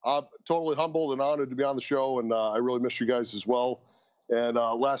guys. I'm totally humbled and honored to be on the show, and I really miss you guys as well. And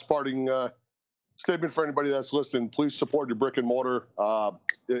last parting statement for anybody that's listening: please support your brick and mortar.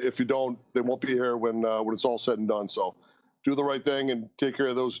 If you don't, they won't be here when it's all said and done. So do the right thing and take care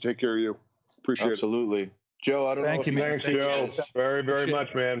of those who take care of you. Appreciate Absolutely. Joe, I don't know Thank if you, you man. can Thanks, see Joe. this. Very, very Appreciate much,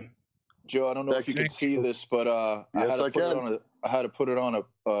 it. man. Joe, I don't know Thank if you you. can see this, but I Yes, had to I put it can. on I had to put it on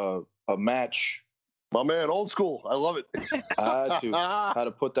a match. it. My man, old school. I love it. I had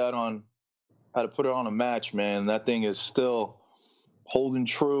to put that on. Had to put it on a match, man. That thing is still holding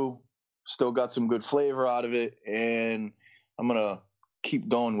true. Still got some good flavor out of it, and I'm gonna keep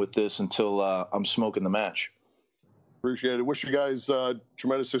going with this until I'm smoking the match. Appreciate it. Wish you guys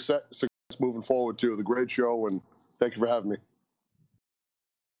tremendous success moving forward too. The great show, and thank you for having me.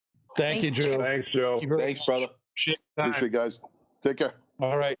 Thank you, Joe. Thanks, Joe. Thank you very Thanks, much. brother. Appreciate the time. Appreciate you guys. Take care.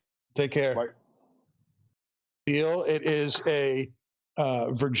 All right. Take care. Bye. Deal. It is a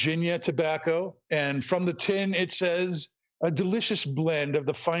Virginia tobacco, and from the tin it says, a delicious blend of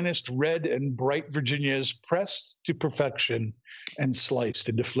the finest red and bright Virginias, pressed to perfection and sliced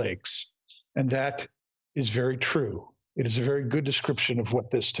into flakes. And that is very true. It is a very good description of what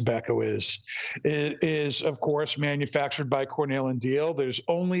this tobacco is. It is, of course, manufactured by Cornell and Deal. There's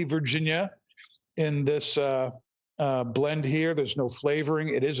only Virginia in this blend here. There's no flavoring.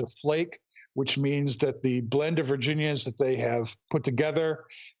 It is a flake, which means that the blend of Virginias that they have put together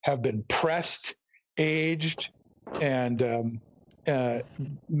have been pressed, aged, and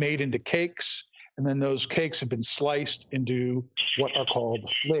made into cakes. And then those cakes have been sliced into what are called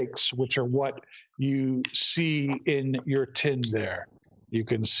flakes, which are what you see in your tin there. You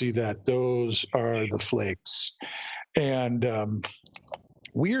can see that those are the flakes. And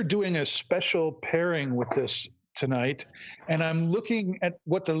we are doing a special pairing with this tonight. And I'm looking at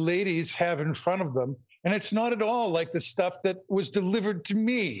what the ladies have in front of them, and it's not at all like the stuff that was delivered to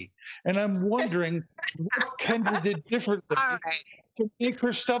me. And I'm wondering what Kendra did differently All right. to make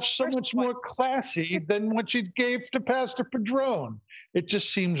her stuff so much more classy than what she gave to Pastor Padron. It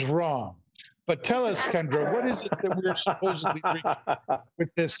just seems wrong. But tell us, Kendra, what is it that we're supposedly drinking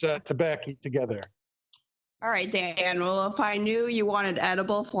with this tobacco together? All right, Dan. Well, if I knew you wanted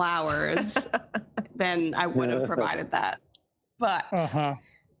edible flowers, then I would have provided that. But Uh-huh.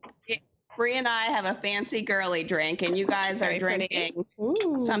 Bree and I have a fancy girly drink, and you guys are Very pretty. drinking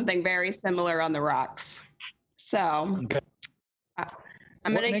Ooh. something very similar on the rocks. So Okay. I'm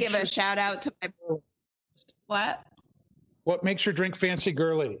What going to makes give your- a shout out to my. What? What makes your drink fancy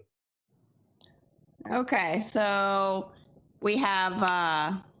girly? Okay, so we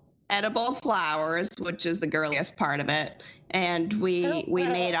have edible flowers, which is the girliest part of it, and we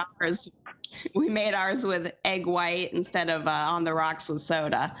made ours. We made ours with egg white instead of on the rocks with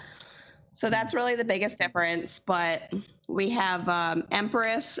soda. So that's really the biggest difference. But we have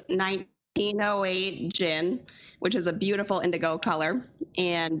Empress 1908 gin, which is a beautiful indigo color,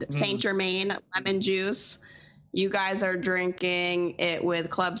 and Saint Germain lemon juice. You guys are drinking it with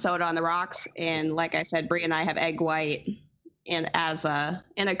club soda on the rocks, and like I said, Bree and I have egg white in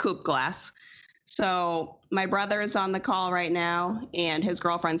a coupe glass. So my brother is on the call right now, and his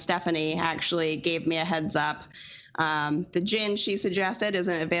girlfriend Stephanie actually gave me a heads up. The gin she suggested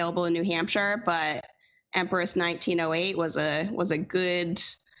isn't available in New Hampshire, but Empress 1908 was a good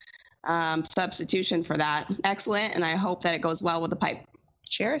substitution for that. Excellent, and I hope that it goes well with the pipe.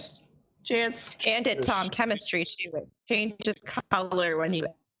 Cheers. Cheers. And it's chemistry too. It changes color when you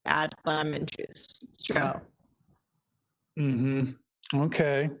add lemon juice. It's true. So, Mm-hmm.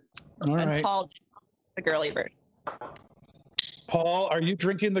 Okay. All and right. Paul, the girly version. Paul, are you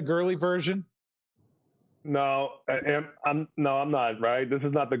drinking the girly version? No, I'm not, right? This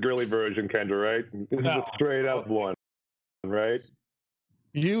is not the girly version, Kendra, right? This is No. a straight up one, right?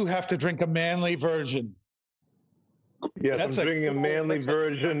 You have to drink a manly version. Yes, That's I'm drinking a manly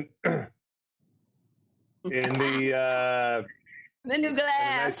version in the new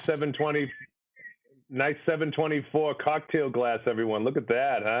glass. nice 724 cocktail glass. Everyone, look at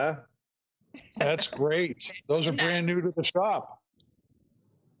that, huh? That's great. Those are brand new to the shop.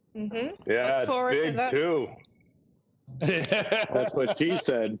 Mm-hmm. Yeah, Look it's forward to big that. too. That's what she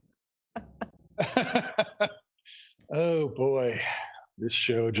said. Oh boy, this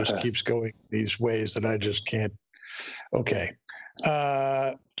show just keeps going these ways that I just can't. Okay,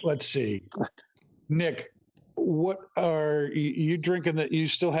 let's see. Nick, what are you drinking? That you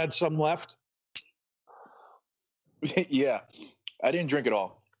still had some left? Yeah, I didn't drink it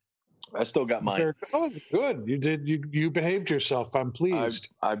all. I still got mine. Oh, good. You did. You behaved yourself. I'm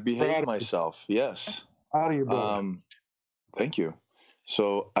pleased. I Proud behaved of- myself. Yes. Out of your boy. Thank you.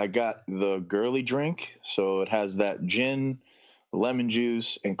 So I got the girly drink. So it has that gin, lemon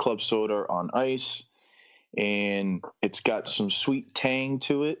juice, and club soda on ice, and it's got some sweet tang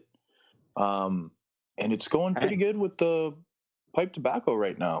to it. And it's going pretty good with the pipe tobacco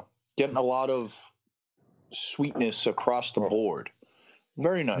right now. Getting a lot of sweetness across the board.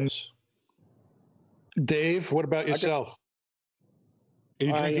 Very nice. Dave, what about yourself? Are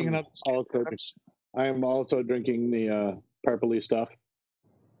you drinking another? I am also drinking the purpley stuff.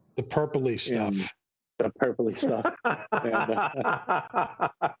 The purpley stuff. The purpley stuff.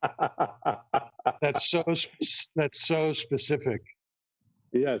 That's so specific.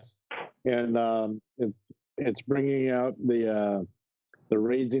 Yes, and it's bringing out the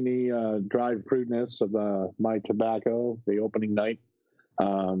raisiny dried fruitness of my tobacco. The opening night.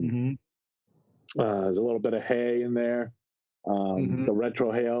 There's a little bit of hay in there. The retro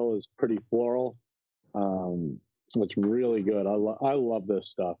hail is pretty floral. It's really good. I love this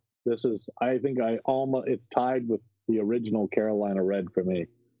stuff. This is, I think it's tied with the original Carolina Red for me.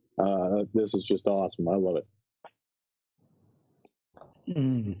 This is just awesome. I love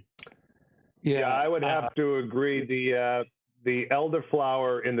it. Yeah, I would have to agree. The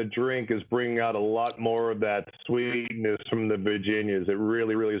elderflower in the drink is bringing out a lot more of that sweetness from the Virginias. It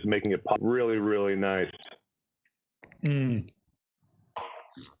really, really is making it pop. Really, really nice.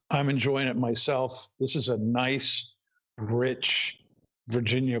 I'm enjoying it myself. This is a nice, rich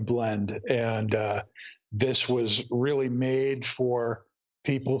Virginia blend, and this was really made for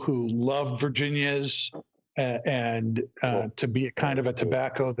people who love Virginias and to be a kind of a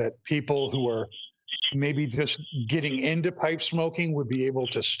tobacco that people who are maybe just getting into pipe smoking would be able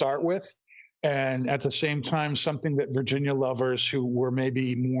to start with, and at the same time something that Virginia lovers who were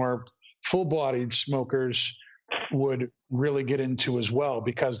maybe more full-bodied smokers would really get into as well,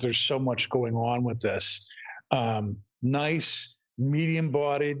 because there's so much going on with this. Nice,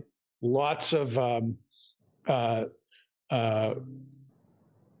 medium-bodied, lots of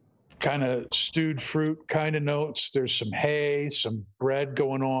kind of stewed fruit kind of notes. There's some hay, some bread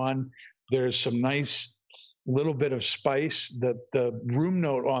going on. There's some nice little bit of spice. The room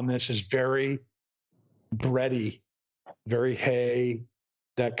note on this is very bready, very hay,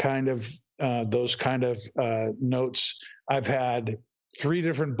 that kind of those kind of notes. I've had 3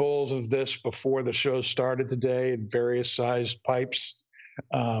 different bowls of this before the show started today in various sized pipes.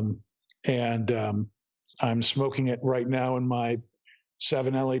 And I'm smoking it right now in my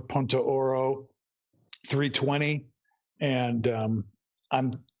 7L Punta Oro 320. And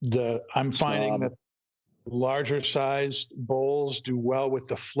I'm finding that larger sized bowls do well with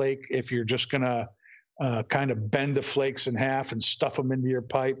the flake. If you're just going to kind of bend the flakes in half and stuff them into your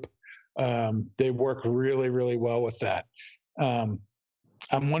pipe, they work really, really well with that.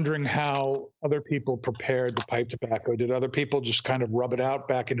 I'm wondering how other people prepared the pipe tobacco. Did other people just kind of rub it out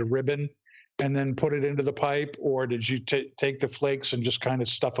back into ribbon and then put it into the pipe? Or did you take the flakes and just kind of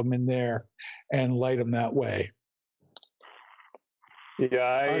stuff them in there and light them that way? Yeah,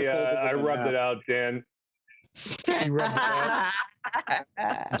 I rubbed it out, Dan. You rubbed it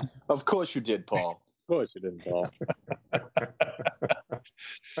out? Of course you did, Paul. Of course you did, Paul.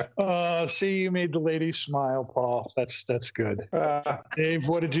 See, you made the ladies smile, Paul. That's good. Dave,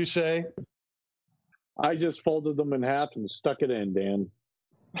 what did you say? I just folded them in half and stuck it in, Dan.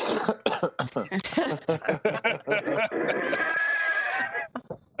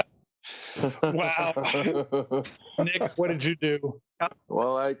 Wow. Nick, what did you do?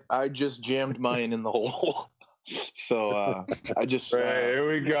 Well, I just jammed mine in the hole. So I just here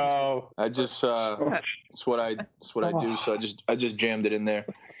we go. I just it's what I do. So I just jammed it in there.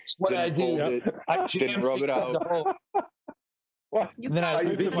 That's what I do. Didn't rub it out. Then I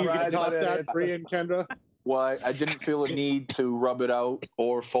You think you can top that, Bree and Kendra? Well, I didn't feel a need to rub it out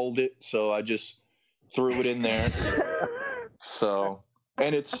or fold it, so I just threw it in there. So,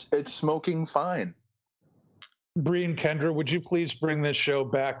 and it's smoking fine. Bree and Kendra, would you please bring this show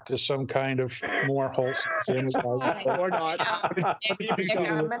back to some kind of more wholesome family life? Or not. Nick,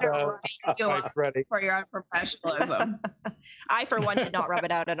 I'm gonna write you Mike up Reddy. for your unprofessionalism. I, for one, did not rub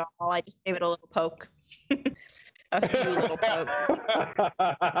it out at all. I just gave it a little poke. A few little pokes.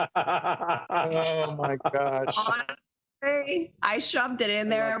 Oh my gosh. Honestly, I shoved it in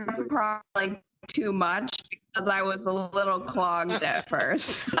there probably too much because I was a little clogged at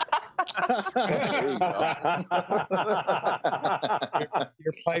first. There you go.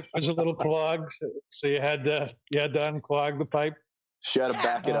 Your pipe was a little clogged, so you had to unclog the pipe. She had to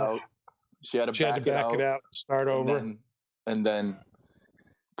back it out. She had to back it out, start over. And then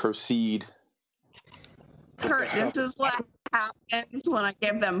proceed. Kurt, this is what happens when I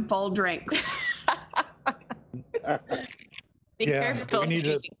give them full drinks. Be Yeah, careful.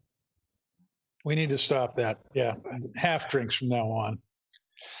 we need to stop that. Yeah, half drinks from now on.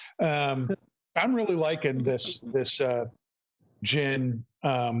 I'm really liking this gin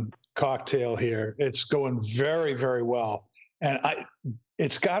cocktail here. It's going very, very well, and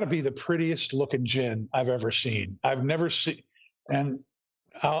it's got to be the prettiest looking gin I've ever seen. I've never seen, and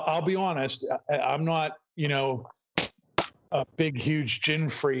I'll be honest, I'm not, a big, huge gin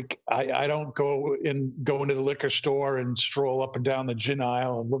freak. I don't go into the liquor store and stroll up and down the gin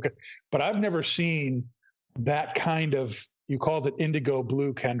aisle and look at, but I've never seen that kind of, you called it indigo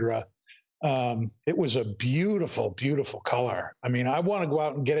blue, Kendra. It was a beautiful, beautiful color. I mean, I want to go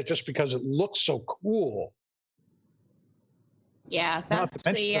out and get it just because it looks so cool. Yeah, Not that's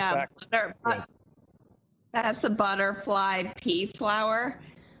to mention the fact- that's the butterfly pea flower.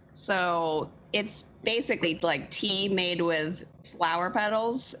 So it's basically like tea made with flower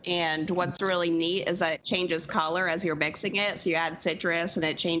petals. And what's really neat is that it changes color as you're mixing it. So you add citrus and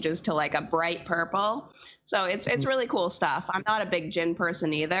it changes to like a bright purple. So it's really cool stuff. I'm not a big gin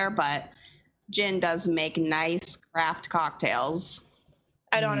person either, but gin does make nice craft cocktails.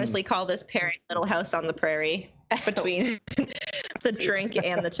 I'd honestly call this pairing Little House on the Prairie between the drink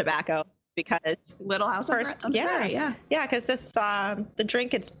and the tobacco, because Little House on the Prairie, yeah. Yeah, because this the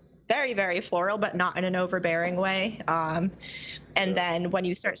drink, it's very, very floral, but not in an overbearing way. And then when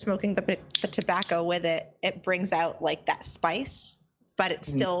you start smoking the tobacco with it, it brings out like that spice, but it's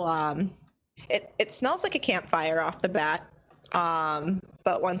still it smells like a campfire off the bat.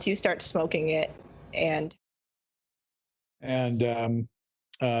 But once you start smoking it, and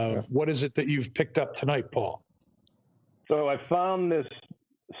what is it that you've picked up tonight, Paul? So I found this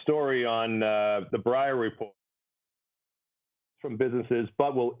story on the Breyer Report from businesses,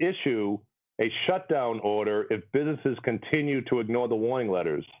 but will issue a shutdown order if businesses continue to ignore the warning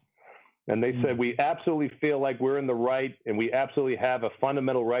letters. And they said, we absolutely feel like we're in the right, and we absolutely have a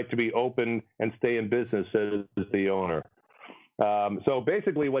fundamental right to be open and stay in business, says the owner. So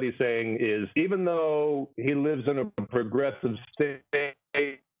basically what he's saying is, even though he lives in a progressive state,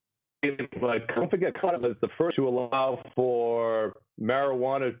 like, don't forget, Colorado is the first to allow for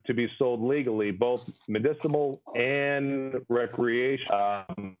marijuana to be sold legally, both medicinal and recreational.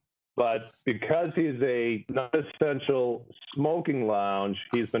 But because he's a non-essential smoking lounge,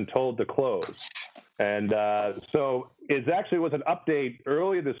 he's been told to close. And so it actually was an update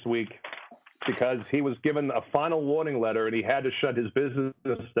earlier this week, because he was given a final warning letter and he had to shut his business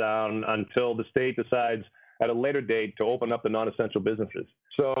down until the state decides at a later date to open up the non-essential businesses.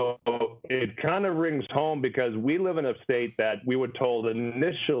 So it kind of rings home, because we live in a state that we were told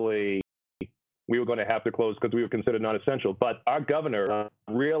initially we were going to have to close because we were considered non-essential. But our governor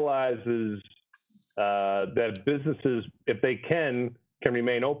realizes that businesses, if they can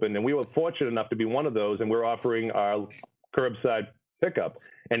remain open. And we were fortunate enough to be one of those, and we're offering our curbside pickup.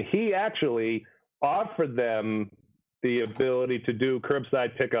 And he actually offered them the ability to do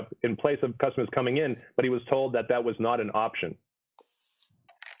curbside pickup in place of customers coming in, but he was told that that was not an option.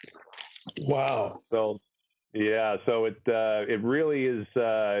 Wow. So, yeah, so it really is,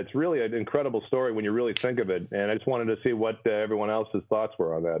 it's really an incredible story when you really think of it. And I just wanted to see what everyone else's thoughts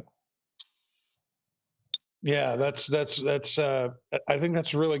were on that. Yeah, that's I think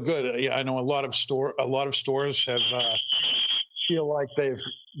that's really good. Yeah, I know a lot of stores have feel like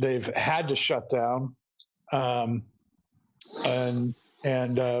they've had to shut down. I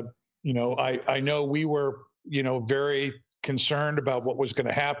know we were, very concerned about what was going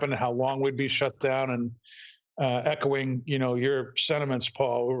to happen, how long we'd be shut down, and echoing, your sentiments,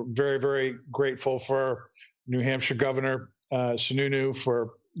 Paul. We're very, very grateful for New Hampshire Governor Sununu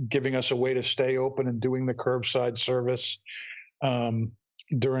for giving us a way to stay open and doing the curbside service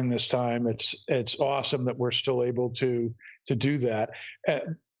during this time. It's awesome that we're still able to do that.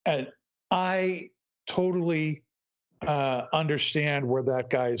 And I totally understand where that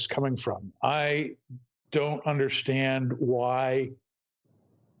guy is coming from. I don't understand why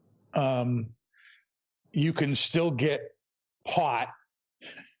you can still get pot.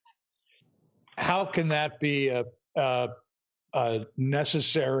 How can that be a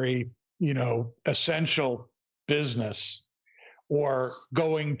necessary, essential business, or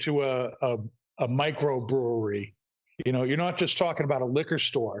going to a microbrewery? You're not just talking about a liquor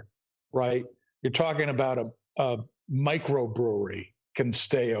store, right? You're talking about a microbrewery can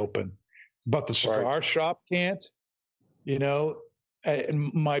stay open, but the cigar shop can't.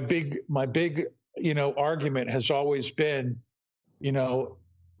 And my big argument has always been,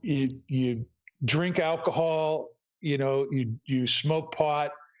 you drink alcohol, you smoke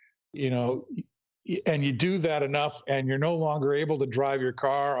pot, and you do that enough, and you're no longer able to drive your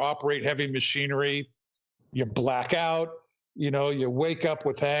car, operate heavy machinery. You black out, you wake up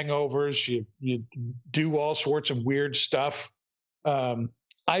with hangovers, you do all sorts of weird stuff.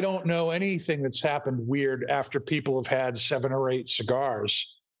 I don't know anything that's happened weird after people have had 7 or 8 cigars.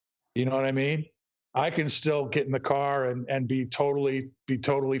 You know what I mean? I can still get in the car and be totally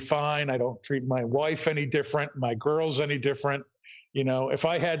fine. I don't treat my wife any different, my girls any different. If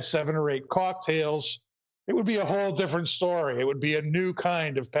I had 7 or 8 cocktails, it would be a whole different story. It would be a new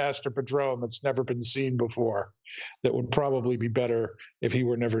kind of Pastor Padron that's never been seen before, that would probably be better if he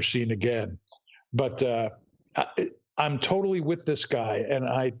were never seen again. But I'm totally with this guy, and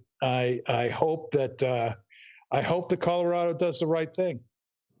I hope that Colorado does the right thing.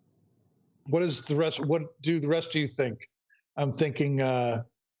 What do the rest of you think? I'm thinking, Nick,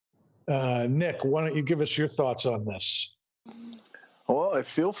 why don't you give us your thoughts on this? Well, I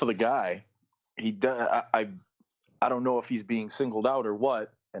feel for the guy. I don't know if he's being singled out or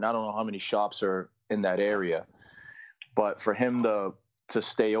what, and I don't know how many shops are in that area. But for him to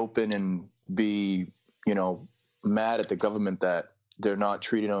stay open and be, mad at the government that they're not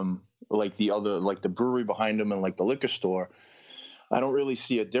treating him like the brewery behind him and like the liquor store, I don't really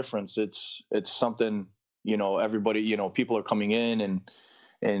see a difference. It's something, everybody, people are coming in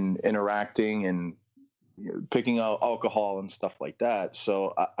and interacting and picking out alcohol and stuff like that.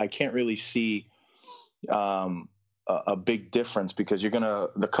 So I can't really see a big difference, because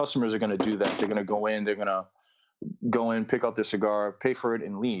the customers are gonna do that. They're gonna go in, pick out their cigar, pay for it,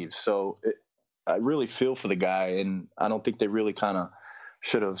 and leave. So I really feel for the guy, and I don't think they really kind of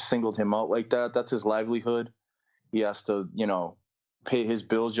should have singled him out like that. That's his livelihood. He has to, pay his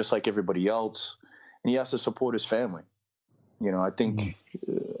bills just like everybody else, and he has to support his family. I think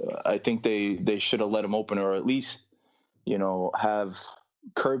they should have let him open, or at least, have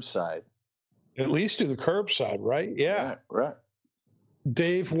curbside. At least do the curbside, right? Yeah. Right.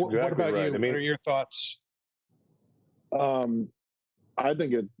 Dave, what about right. you? What are your thoughts? I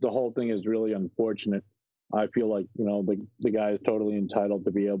think the whole thing is really unfortunate. I feel like, the guy is totally entitled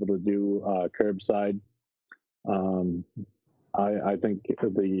to be able to do curbside. I think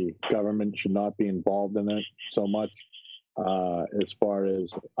the government should not be involved in it so much. As far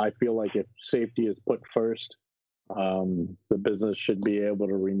as, I feel like if safety is put first, the business should be able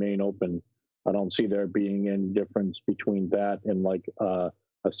to remain open. I don't see there being any difference between that and like a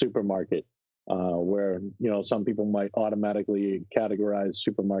supermarket, where some people might automatically categorize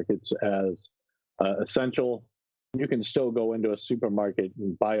supermarkets as essential. You can still go into a supermarket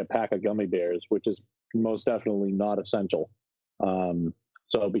and buy a pack of gummy bears, which is most definitely not essential.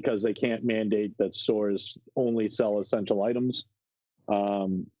 So because they can't mandate that stores only sell essential items, I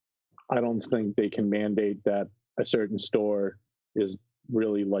don't think they can mandate that a certain store is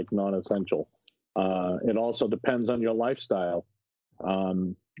really like non-essential. It also depends on your lifestyle.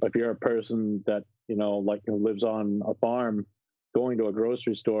 If you're a person that, like lives on a farm, going to a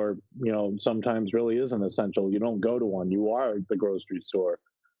grocery store, sometimes really isn't essential. You don't go to one, you are the grocery store,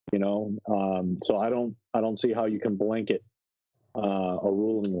 so I don't see how you can blanket a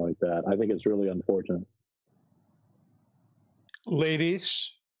ruling like that. I think it's really unfortunate.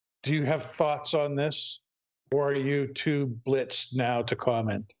 Ladies, do you have thoughts on this, or are you too blitzed now to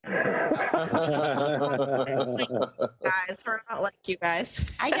comment? Guys, we're not like you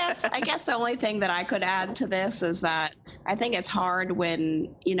guys. I guess the only thing that I could add to this is that I think it's hard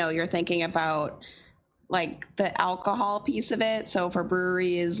when, you're thinking about like the alcohol piece of it. So for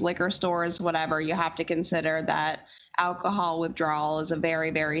breweries, liquor stores, whatever, you have to consider that alcohol withdrawal is a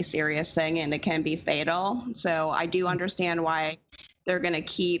very, very serious thing, and it can be fatal. So I do understand why they're going to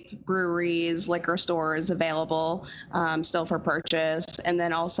keep breweries, liquor stores available still for purchase. And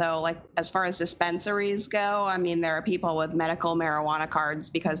then also, like, as far as dispensaries go, I mean, there are people with medical marijuana cards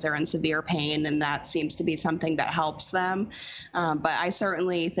because they're in severe pain, and that seems to be something that helps them. But I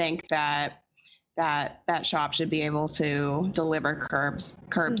certainly think that shop should be able to deliver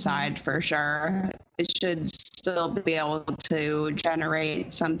curbside for sure. it should still be able to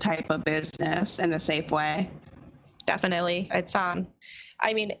generate some type of business in a safe way. Definitely.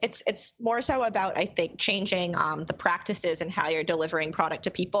 I mean, it's more so about, I think, changing the practices and how you're delivering product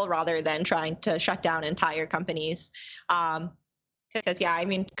to people rather than trying to shut down entire companies. Because, yeah, I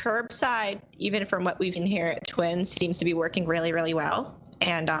mean, curbside, even from what we've seen here at Twins, seems to be working really, really well.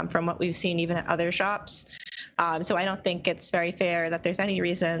 And from what we've seen even at other shops. So I don't think it's very fair that there's any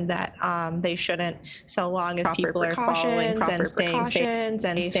reason that they shouldn't, so long as people are following proper precautions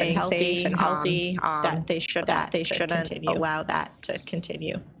and staying safe and healthy, that they shouldn't allow that to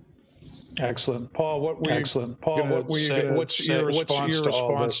continue. Excellent, Paul. What were you going to What's your response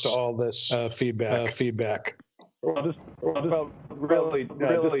to all this feedback? Well, just really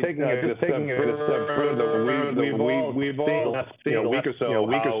taking it a step further. We've all seen a week or so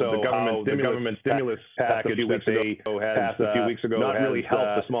the government stimulus package that they passed a few weeks ago not really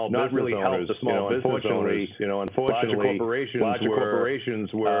helped the small business owners. Unfortunately, larger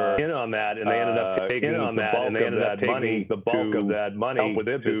corporations were in on that, and they ended up taking the bulk of that money to help with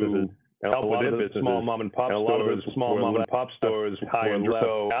their businesses. And help with their businesses. Small mom and pop stores hired.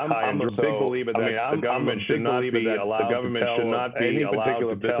 So I'm a big believer that the government should not be allowed to tell any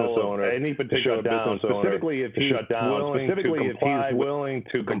particular business owner, any particular business owner, specifically if he's willing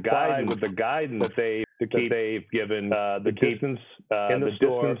to comply with the guidance that they've given, the distance in the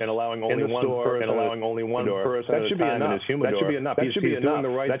store and allowing only one person. That should be enough. That should be enough. He's doing the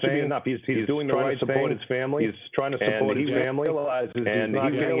right thing. He's doing the right thing. Support his family. He's trying to support his family. And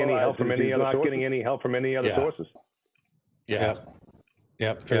he's not getting any help from any other sources. Yeah.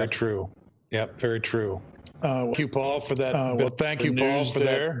 Very true. Very true. Thank you, Paul, for that. Thank you, Paul, for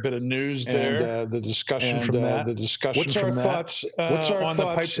that bit of news there. The discussion from that. What's our thoughts on the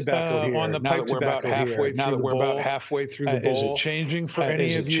pipe tobacco here? Now that we're about halfway through the bowl, is it changing for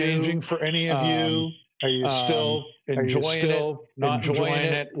any of you? Are you still enjoying it? Not enjoying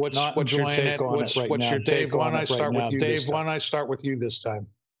it? What's your take on it right now? What's your take on it right now? Dave, why don't I start with you this time?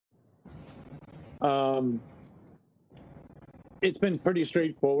 It's been pretty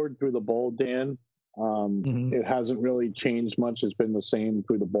straightforward through the bowl, Dan. It hasn't really changed much. It's been the same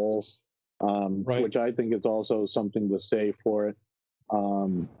through the bowl, which I think is also something to say for it.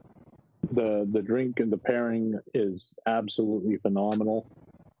 The drink and the pairing is absolutely phenomenal.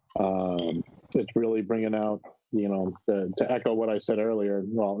 It's really bringing out, to echo what I said earlier.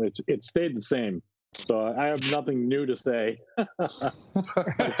 Well, it stayed the same. So I have nothing new to say. It's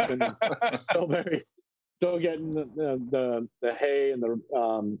been still getting the hay and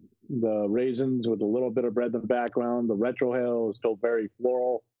the raisins with a little bit of bread in the background. The retrohale is still very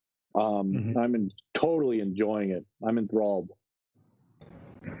floral. I'm totally enjoying it. I'm enthralled.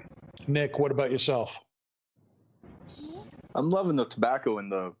 Nick, what about yourself? I'm loving the tobacco in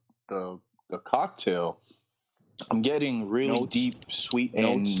the cocktail. I'm getting really deep, sweet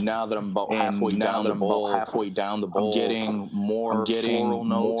notes. And now that I'm about halfway down the bowl, I'm getting more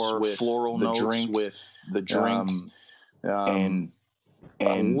floral notes with the drink, and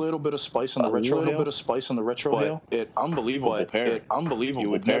a little bit of spice on the retrohale. Unbelievable pair. You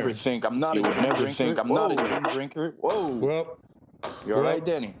would never think. I'm not a gin drinker. Whoa. Well, you're all right,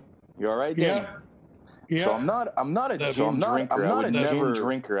 Danny. Yeah. So I'm not a gin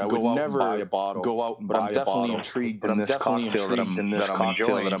drinker. I would never buy a bottle. Go out and buy a bottle. But I'm definitely intrigued in this cocktail that I'm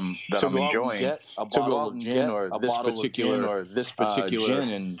enjoying. To go out and get or this particular gin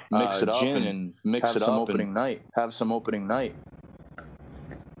and mix it up and have some opening night.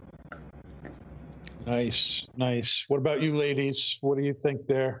 Nice. What about you, ladies? What do you think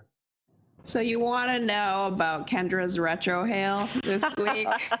there? So you want to know about Kendra's retrohale this week?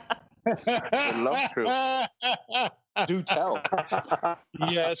 I'd love to. Do tell.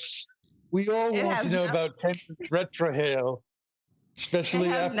 Yes. We all want to know about Kendra's retrohale, especially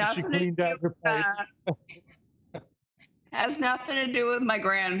after she cleaned out her pipe. Has nothing to do with my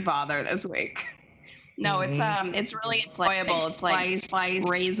grandfather this week. No, it's really enjoyable. It's like spice,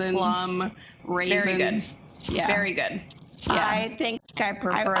 raisins, plum, raisins. Very good. Yeah. Very good. Yeah. I think I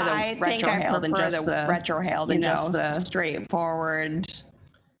prefer the retrohale than just the straightforward.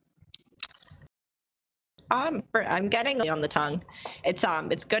 I'm getting on the tongue. It's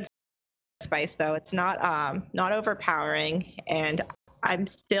good spice though. It's not overpowering, and I'm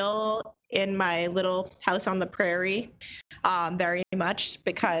still in my little house on the prairie, very much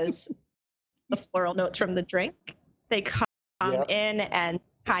because the floral notes from the drink, they come in and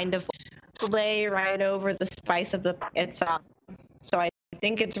kind of lay right over the spice of so I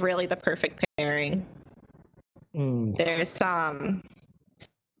think it's really the perfect pairing. There's I'm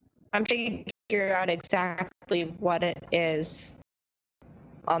trying to figure out exactly what it is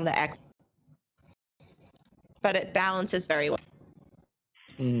on the X but it balances very well.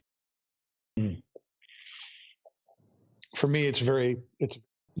 For me, it's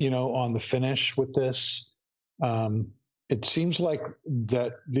on the finish with this. It seems like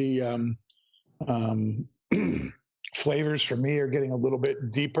that the flavors for me are getting a little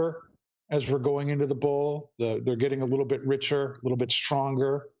bit deeper as we're going into the bowl. They're getting a little bit richer, a little bit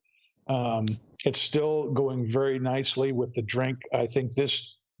stronger. It's still going very nicely with the drink. I think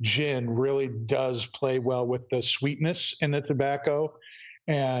this gin really does play well with the sweetness in the tobacco,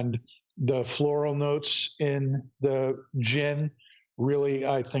 and the floral notes in the gin really,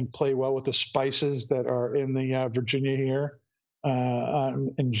 I think, play well with the spices that are in the Virginia here.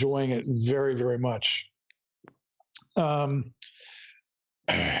 I'm enjoying it very, very much. I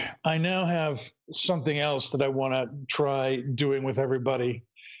now have something else that I want to try doing with everybody,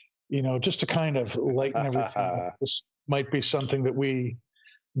 just to kind of lighten everything up. This might be something that we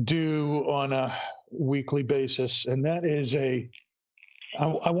do on a weekly basis, and that is I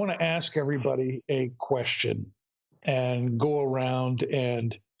want to ask everybody a question and go around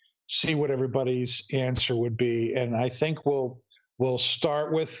and see what everybody's answer would be. And I think we'll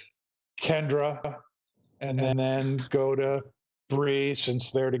start with Kendra, and then go to Bree,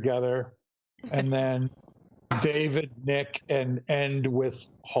 since they're together, and then David, Nick, and end with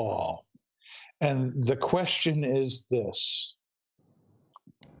Paul. And the question is this: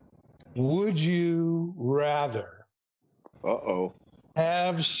 would you rather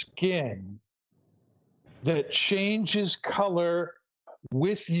have skin that changes color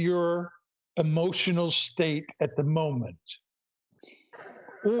with your emotional state at the moment?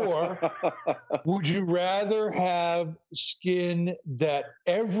 Or would you rather have skin that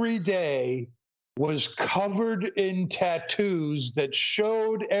every day was covered in tattoos that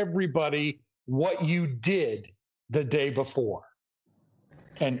showed everybody what you did the day before?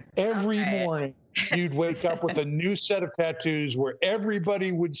 And every morning you'd wake up with a new set of tattoos where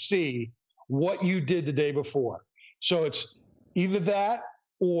everybody would see what you did the day before. So it's either that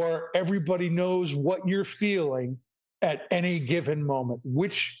or everybody knows what you're feeling at any given moment.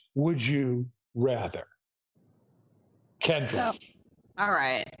 Which would you rather? Kendra. All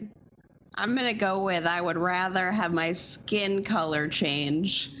right. I'm going to go with I would rather have my skin color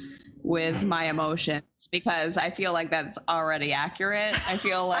change with my emotions, because I feel like that's already accurate. I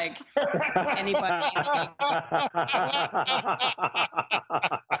feel like anybody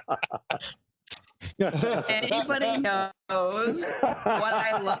knows what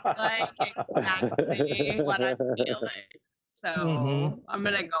I look like, exactly what I feel like. So I'm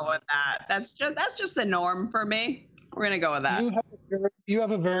gonna go with that. That's just the norm for me. We're gonna go with that. You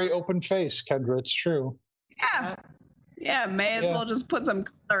have a very open face, Kendra. It's true. Yeah. May as well just put some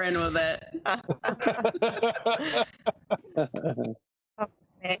color in with it.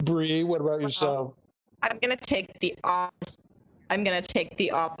 Bree, what about yourself? I'm gonna take the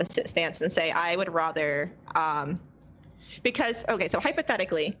opposite stance and say I would rather, because so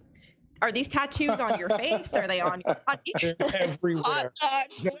hypothetically, are these tattoos on your face? Are they on your body? Everywhere.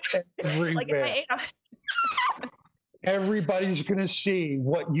 Everywhere. Everybody's gonna see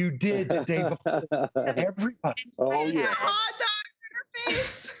what you did the day before. Everybody. Oh yeah. Hot dog on your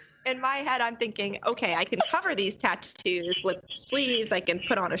face. In my head, I'm thinking, okay, I can cover these tattoos with sleeves. I can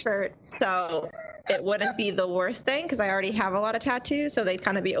put on a shirt, so it wouldn't be the worst thing because I already have a lot of tattoos, so they'd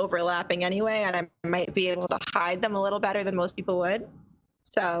kind of be overlapping anyway, and I might be able to hide them a little better than most people would.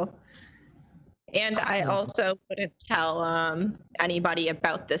 So, and I also wouldn't tell anybody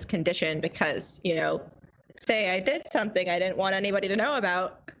about this condition because, say I did something I didn't want anybody to know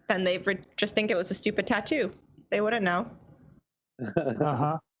about, then they would just think it was a stupid tattoo. They wouldn't know.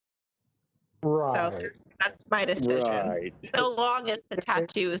 Right. So that's my decision. Right. So long as the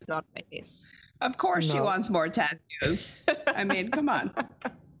tattoo is not on my face. Of course she wants more tattoos. I mean, come on.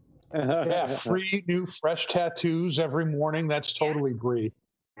 Yeah, free new fresh tattoos every morning. That's totally Bree.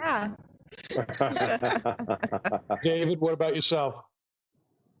 Yeah. David, what about yourself?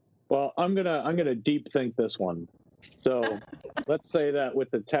 Well, I'm gonna deep think this one. So let's say that with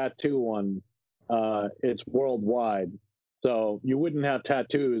the tattoo one, it's worldwide. So you wouldn't have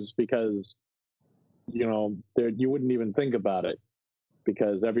tattoos because, you wouldn't even think about it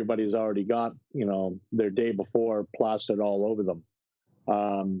because everybody's already got, their day before plastered all over them.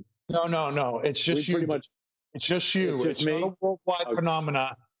 No. It's just you. Pretty much. It's just you. It's not a worldwide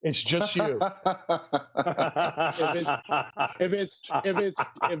phenomena. It's just you. if it's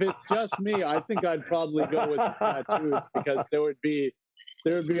just me, I think I'd probably go with the tattoos because there would be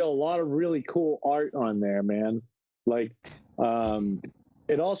a lot of really cool art on there, man. Like,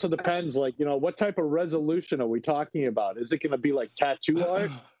 it also depends, like, what type of resolution are we talking about? Is it going to be like tattoo art,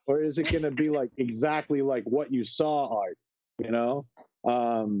 or is it going to be like exactly like what you saw art? You know,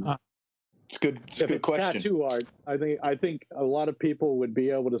 It's good. It's a if good it's question. tattoo art, I think a lot of people would be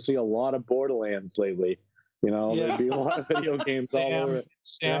able to see a lot of Borderlands lately. You know, Yeah. there'd be a lot of video games all over it.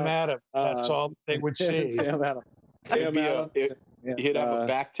 Sam Yeah. Adams. That's all they would see. Sam Adams. It'd Sam be a- Adams. it- He'd have a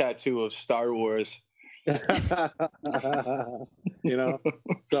back tattoo of Star Wars. You know,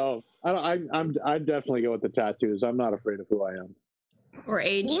 so I'd definitely go with the tattoos. I'm not afraid of who I am. Or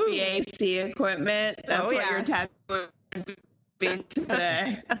HVAC equipment. That's Oh, what yeah. your tattoo would be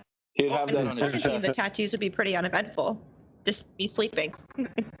today. He'd have that on his Quarantine, the chest. tattoos would be pretty uneventful. Just be sleeping.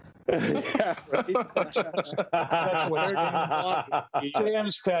 Yeah, right.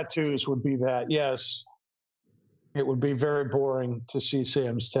 Sam's tattoos would be that. Yes, it would be very boring to see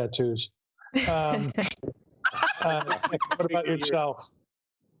Sam's tattoos. What about yourself?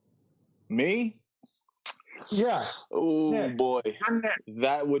 Me? Yeah. Oh Nick. boy,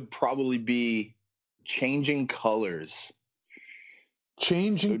 that would probably be changing colors.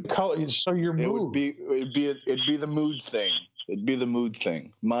 Changing colors. So your mood. It would be. It'd be the mood thing. It'd be the mood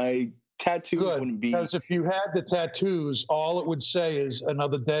thing. My tattoos Good, wouldn't be. because if you had the tattoos, all it would say is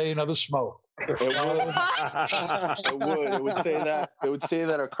another day, another smoke. It would. It would. It would say that. It would say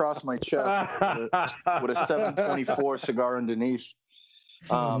that across my chest with a 724 cigar underneath.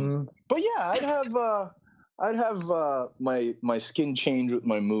 Mhm. But yeah, I'd have my skin change with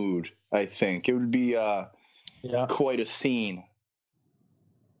my mood. I think it would be Yeah. quite a scene.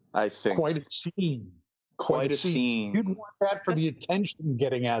 I think Quite a scene. Quite a scene. You'd want that for the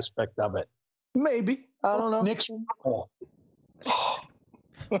attention-getting aspect of it. Maybe, I don't know. Nick's what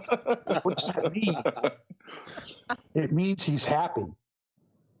does that mean? It means he's happy.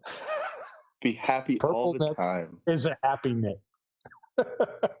 Be happy all Purple the Nick. time. Is a happy Nick.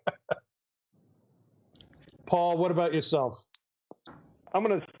 Paul, what about yourself? I'm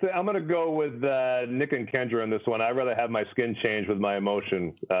gonna go with Nick and Kendra on this one. I'd rather have my skin change with my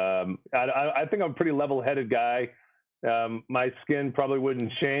emotion. I think I'm a pretty level-headed guy. My skin probably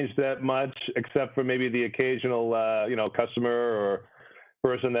wouldn't change that much, except for maybe the occasional, customer or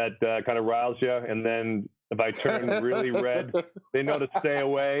person that kind of riles you. And then if I turn really red, they know to stay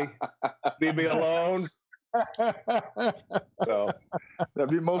away, leave me alone. So That'd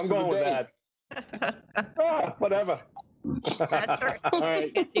be most I'm of going the with day. that. Whatever. That's right. All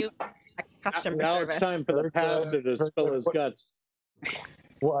right. New customer Now service. it's time for the pastor to spill his guts.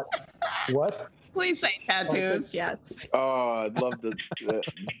 What? What? Please say tattoos. Yes. Oh, I'd love to.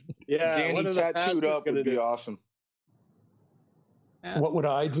 Yeah, Danny what are the tattooed pastors up gonna would be do? awesome. What would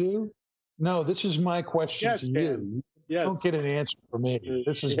I do? No, this is my question Yes, to Dan. you. Yes. Don't get an answer from me.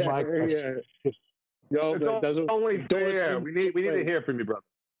 This is my question. Yeah. Yo, It's that doesn't. only don't fair. seem We need to right. hear from you, brother.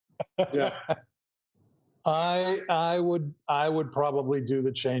 Yeah. I would probably do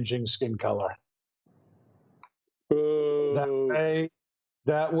the changing skin color. Boo.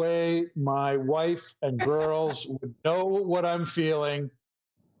 That way my wife and girls would know what I'm feeling,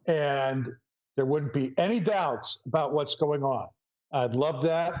 and there wouldn't be any doubts about what's going on. I'd love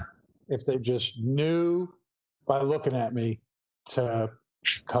that if they just knew by looking at me to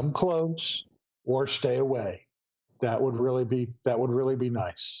come close or stay away. That would really be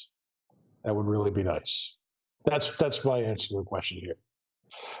nice. That would really be nice. That's my answer to the question here.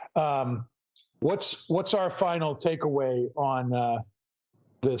 What's our final takeaway on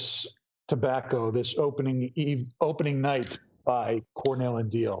this tobacco, this opening night by Cornell and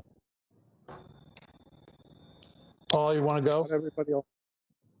Deal? Paul, you want to go? Everybody else.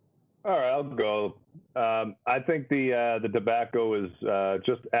 All right, I'll go. I think the tobacco is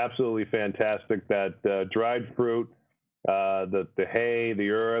just absolutely fantastic. That dried fruit, the hay, the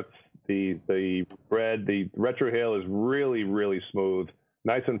earth, the bread, the retrohale is really, really smooth,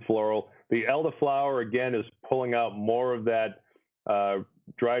 nice and floral. The elderflower again is pulling out more of that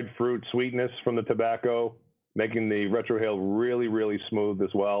dried fruit sweetness from the tobacco, making the retrohale really, really smooth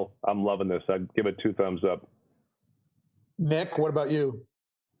as well. I'm loving this. I'd give it 2 thumbs up. Nick, what about you?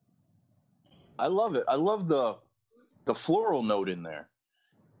 I love it. I love the floral note in there.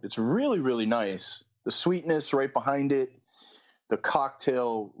 It's really, really nice. The sweetness right behind it. The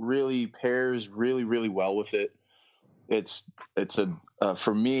cocktail really pairs really, really well with it.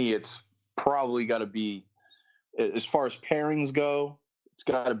 For me, it's probably got to be, as far as pairings go, it's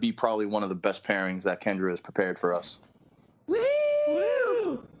got to be probably one of the best pairings that Kendra has prepared for us.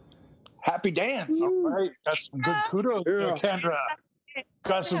 Woo! Happy dance. All right, got some good kudos there, Yeah. Kendra.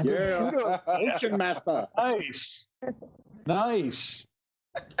 Got some good Yeah. kudos. Ocean Master. Nice.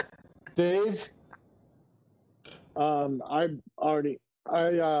 Dave? I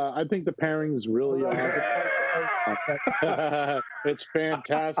think the pairing's really awesome. It's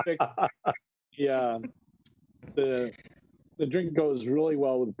fantastic. Yeah, the drink goes really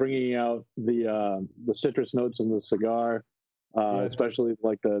well with bringing out the citrus notes in the cigar, especially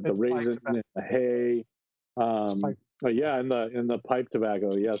like the raisin and the hay. Yeah, and the pipe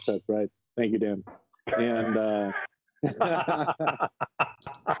tobacco. Yes, that's right. Thank you, Dan. And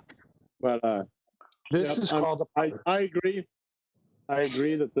but This is called a pipe. I agree. I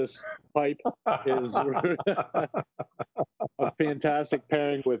agree that this pipe is a fantastic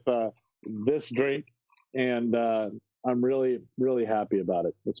pairing with this drink, and I'm really, really happy about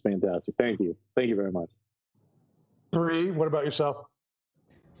it. It's fantastic. Thank you. Thank you very much. Bree, what about yourself?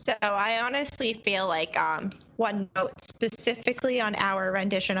 So I honestly feel like one note specifically on our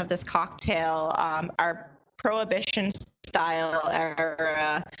rendition of this cocktail, our Prohibition style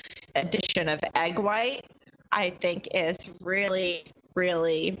era edition of egg white, I think is really,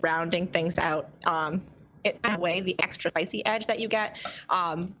 really rounding things out. It away the extra spicy edge that you get.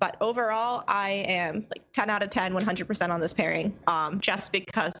 But overall, I am like 10 out of 10, 100% on this pairing, just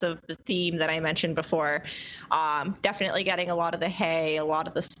because of the theme that I mentioned before. Definitely getting a lot of the hay, a lot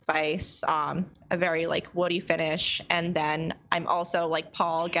of the spice, a very like woody finish. And then I'm also like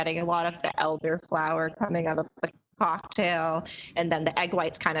Paul getting a lot of the elderflower coming out of the cocktail, and then the egg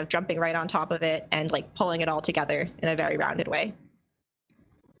whites kind of jumping right on top of it and like pulling it all together in a very rounded way.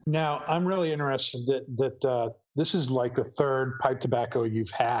 Now, I'm really interested that this is like the third pipe tobacco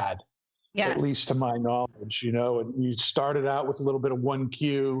you've had, Yes. at least to my knowledge, you know, and you started out with a little bit of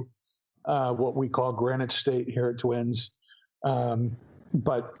 1Q, what we call Granite State here at Twins.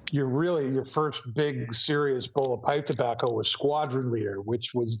 But your first big serious bowl of pipe tobacco was Squadron Leader,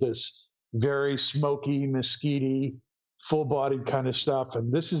 which was this very smoky, mesquite, full-bodied kind of stuff.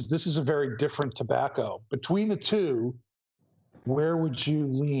 And this is a very different tobacco. Between the two, where would you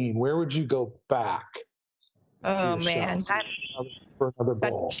lean? Where would you go back? Oh man, for another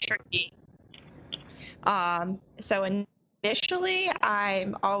bowl. that's tricky. So initially,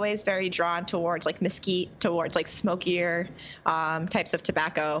 I'm always very drawn towards like mesquite, towards like smokier types of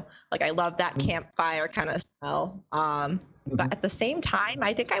tobacco. Like I love that campfire kind of smell. But at the same time,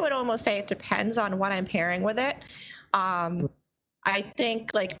 I think I would almost say it depends on what I'm pairing with it. I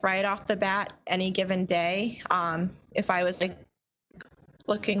think like right off the bat, any given day, if I was like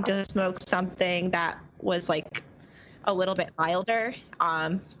looking to smoke something that was like a little bit milder,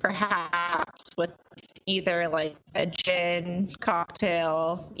 perhaps with either like a gin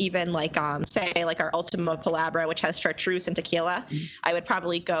cocktail, even like say like our Ultima Palabra, which has chartreuse and tequila, I would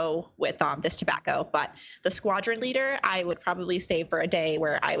probably go with this tobacco. But the Squadron Leader, I would probably save for a day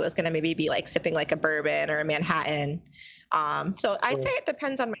where I was gonna maybe be like sipping like a bourbon or a Manhattan. So I'd say it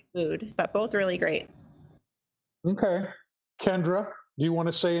depends on my mood, but both really great. Okay. Kendra, do you want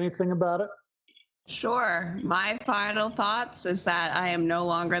to say anything about it? Sure. My final thoughts is that I am no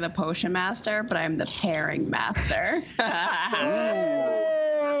longer the potion master, but I'm the pairing master.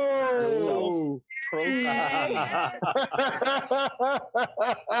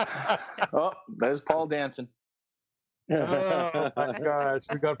 Oh, there's Paul dancing. Oh my gosh,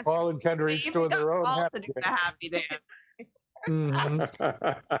 we got Paul and Kendra each doing their own Paul happy to do the dance. happy dance.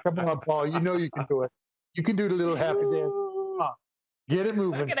 Mhm. Come on, Paul, you know you can do it. You can do the little happy dance. Come on. Get it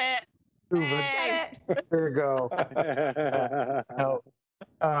moving. Look at it. Moving. Hey. There you go. No.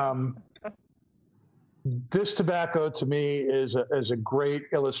 This tobacco to me is a great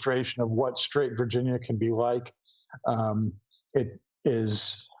illustration of what straight Virginia can be like. It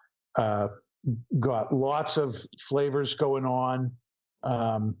is got lots of flavors going on.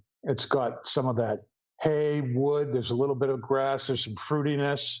 It's got some of that hay, wood. There's a little bit of grass. There's some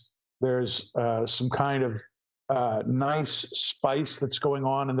fruitiness. There's some kind of nice spice that's going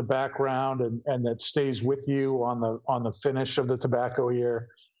on in the background and that stays with you on the finish of the tobacco here.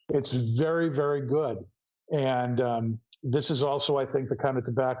 It's very, very good. And this is also, I think, the kind of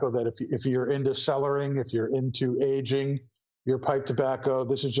tobacco that if you're into cellaring, if you're into aging your pipe tobacco,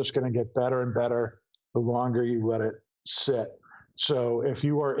 this is just going to get better and better the longer you let it sit. So if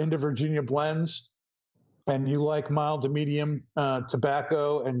you are into Virginia blends and you like mild to medium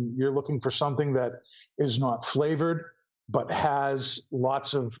tobacco and you're looking for something that is not flavored but has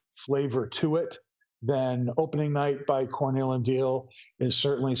lots of flavor to it, then Opening Night by Cornell and Diehl is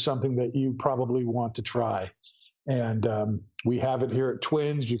certainly something that you probably want to try. And we have it here at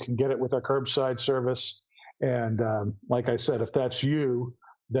Twins. You can get it with our curbside service. And like I said, if that's you,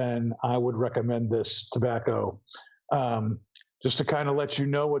 then I would recommend this tobacco. Just to kind of let you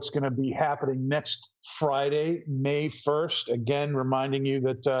know what's going to be happening next Friday, May 1st. Again, reminding you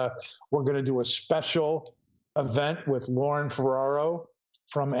that we're going to do a special event with Lauren Ferraro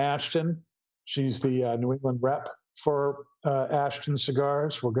from Ashton. She's the New England rep for Ashton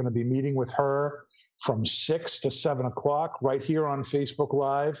Cigars. We're going to be meeting with her from 6 to 7 o'clock right here on Facebook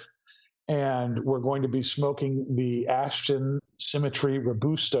Live. And we're going to be smoking the Ashton Symmetry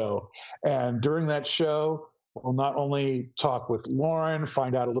Robusto. And during that show, we'll not only talk with Lauren,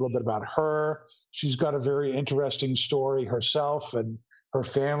 find out a little bit about her. She's got a very interesting story herself, and her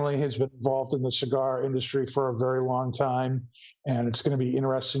family has been involved in the cigar industry for a very long time. And it's going to be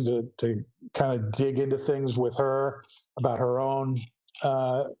interesting to kind of dig into things with her about her own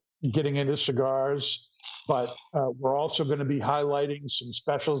getting into cigars. But we're also going to be highlighting some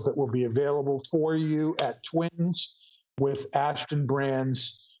specials that will be available for you at Twins with Ashton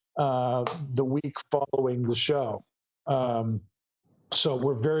brands the week following the show. So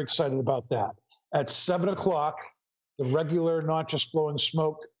we're very excited about that. At 7 o'clock, the regular Not Just Blowing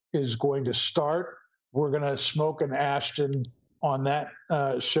Smoke is going to start. We're going to smoke an Ashton on that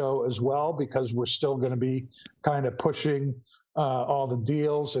show as well, because we're still going to be kind of pushing all the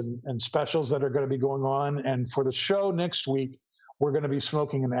deals and specials that are going to be going on. And for the show next week, we're going to be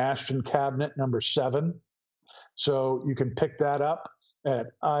smoking an Ashton Cabinet number 7. So you can pick that up at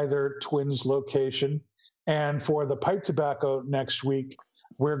either Twins location. And for the pipe tobacco next week,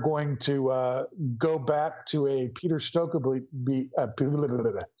 we're going to go back to a Peter Stokeby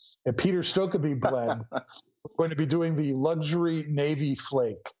blend. We're going to be doing the Luxury Navy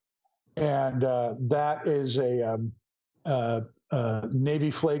Flake. And that is a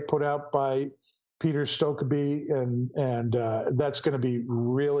Navy Flake put out by Peter Stokeby, and that's going to be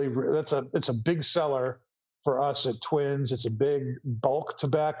it's a big seller for us at Twins. It's a big bulk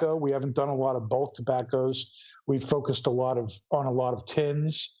tobacco. We haven't done a lot of bulk tobaccos. We've focused on a lot of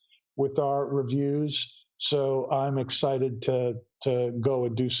tins with our reviews. So I'm excited to go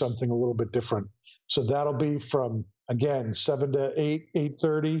and do something a little bit different. So that'll be from, again, 7 to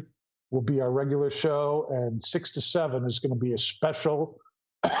 8:30 will be our regular show, and 6 to 7 is going to be a special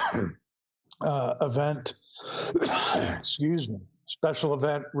event. Excuse me. Special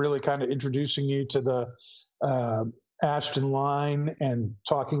event, really kind of introducing you to the Ashton line and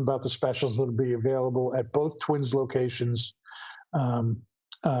talking about the specials that will be available at both Twins locations following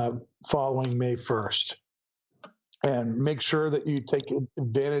May 1st. And make sure that you take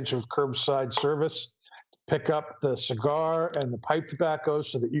advantage of curbside service, pick up the cigar and the pipe tobacco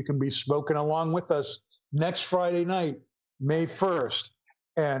so that you can be smoking along with us next Friday night, May 1st.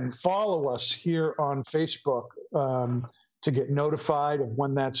 And follow us here on Facebook to get notified of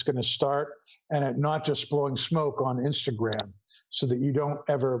when that's going to start, and at Not Just Blowing Smoke on Instagram, so that you don't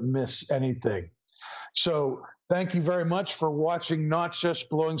ever miss anything. So thank you very much for watching Not Just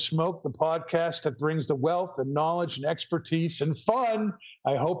Blowing Smoke, the podcast that brings the wealth and knowledge and expertise and fun.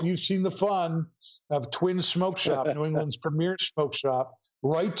 I hope you've seen the fun of Twins Smoke Shop, New England's premier smoke shop,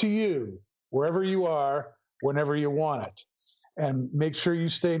 right to you, wherever you are, whenever you want it. And make sure you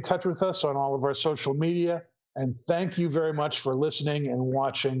stay in touch with us on all of our social media. And thank you very much for listening and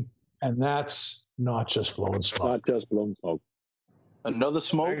watching. And that's Not Just Blowing Smoke. Not Just Blowing Smoke. Another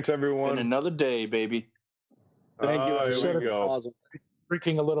smoke. Thanks, everyone. And another day, baby. Thank you. Here we go. Awesome.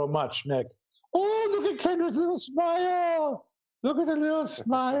 Freaking a little much, Nick. Oh, look at Kendra's little smile. Look at the little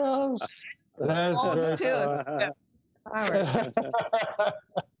smiles. That's Oh, very too. All right.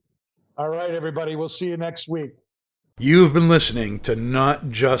 All right, everybody. We'll see you next week. You've been listening to Not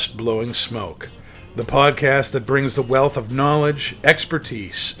Just Blowing Smoke, the podcast that brings the wealth of knowledge,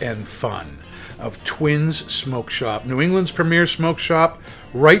 expertise, and fun of Twins Smoke Shop, New England's premier smoke shop,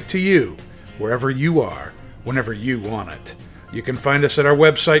 right to you, wherever you are, whenever you want it. You can find us at our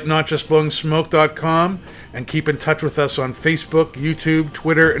website, notjustblowingsmoke.com, and keep in touch with us on Facebook, YouTube,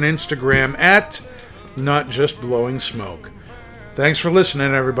 Twitter, and Instagram at Not Just Blowing Smoke. Thanks for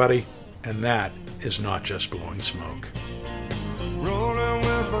listening, everybody, and that is Not Just Blowing Smoke. Rolling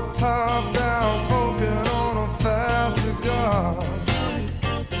with the top down, smoking on a fat cigar.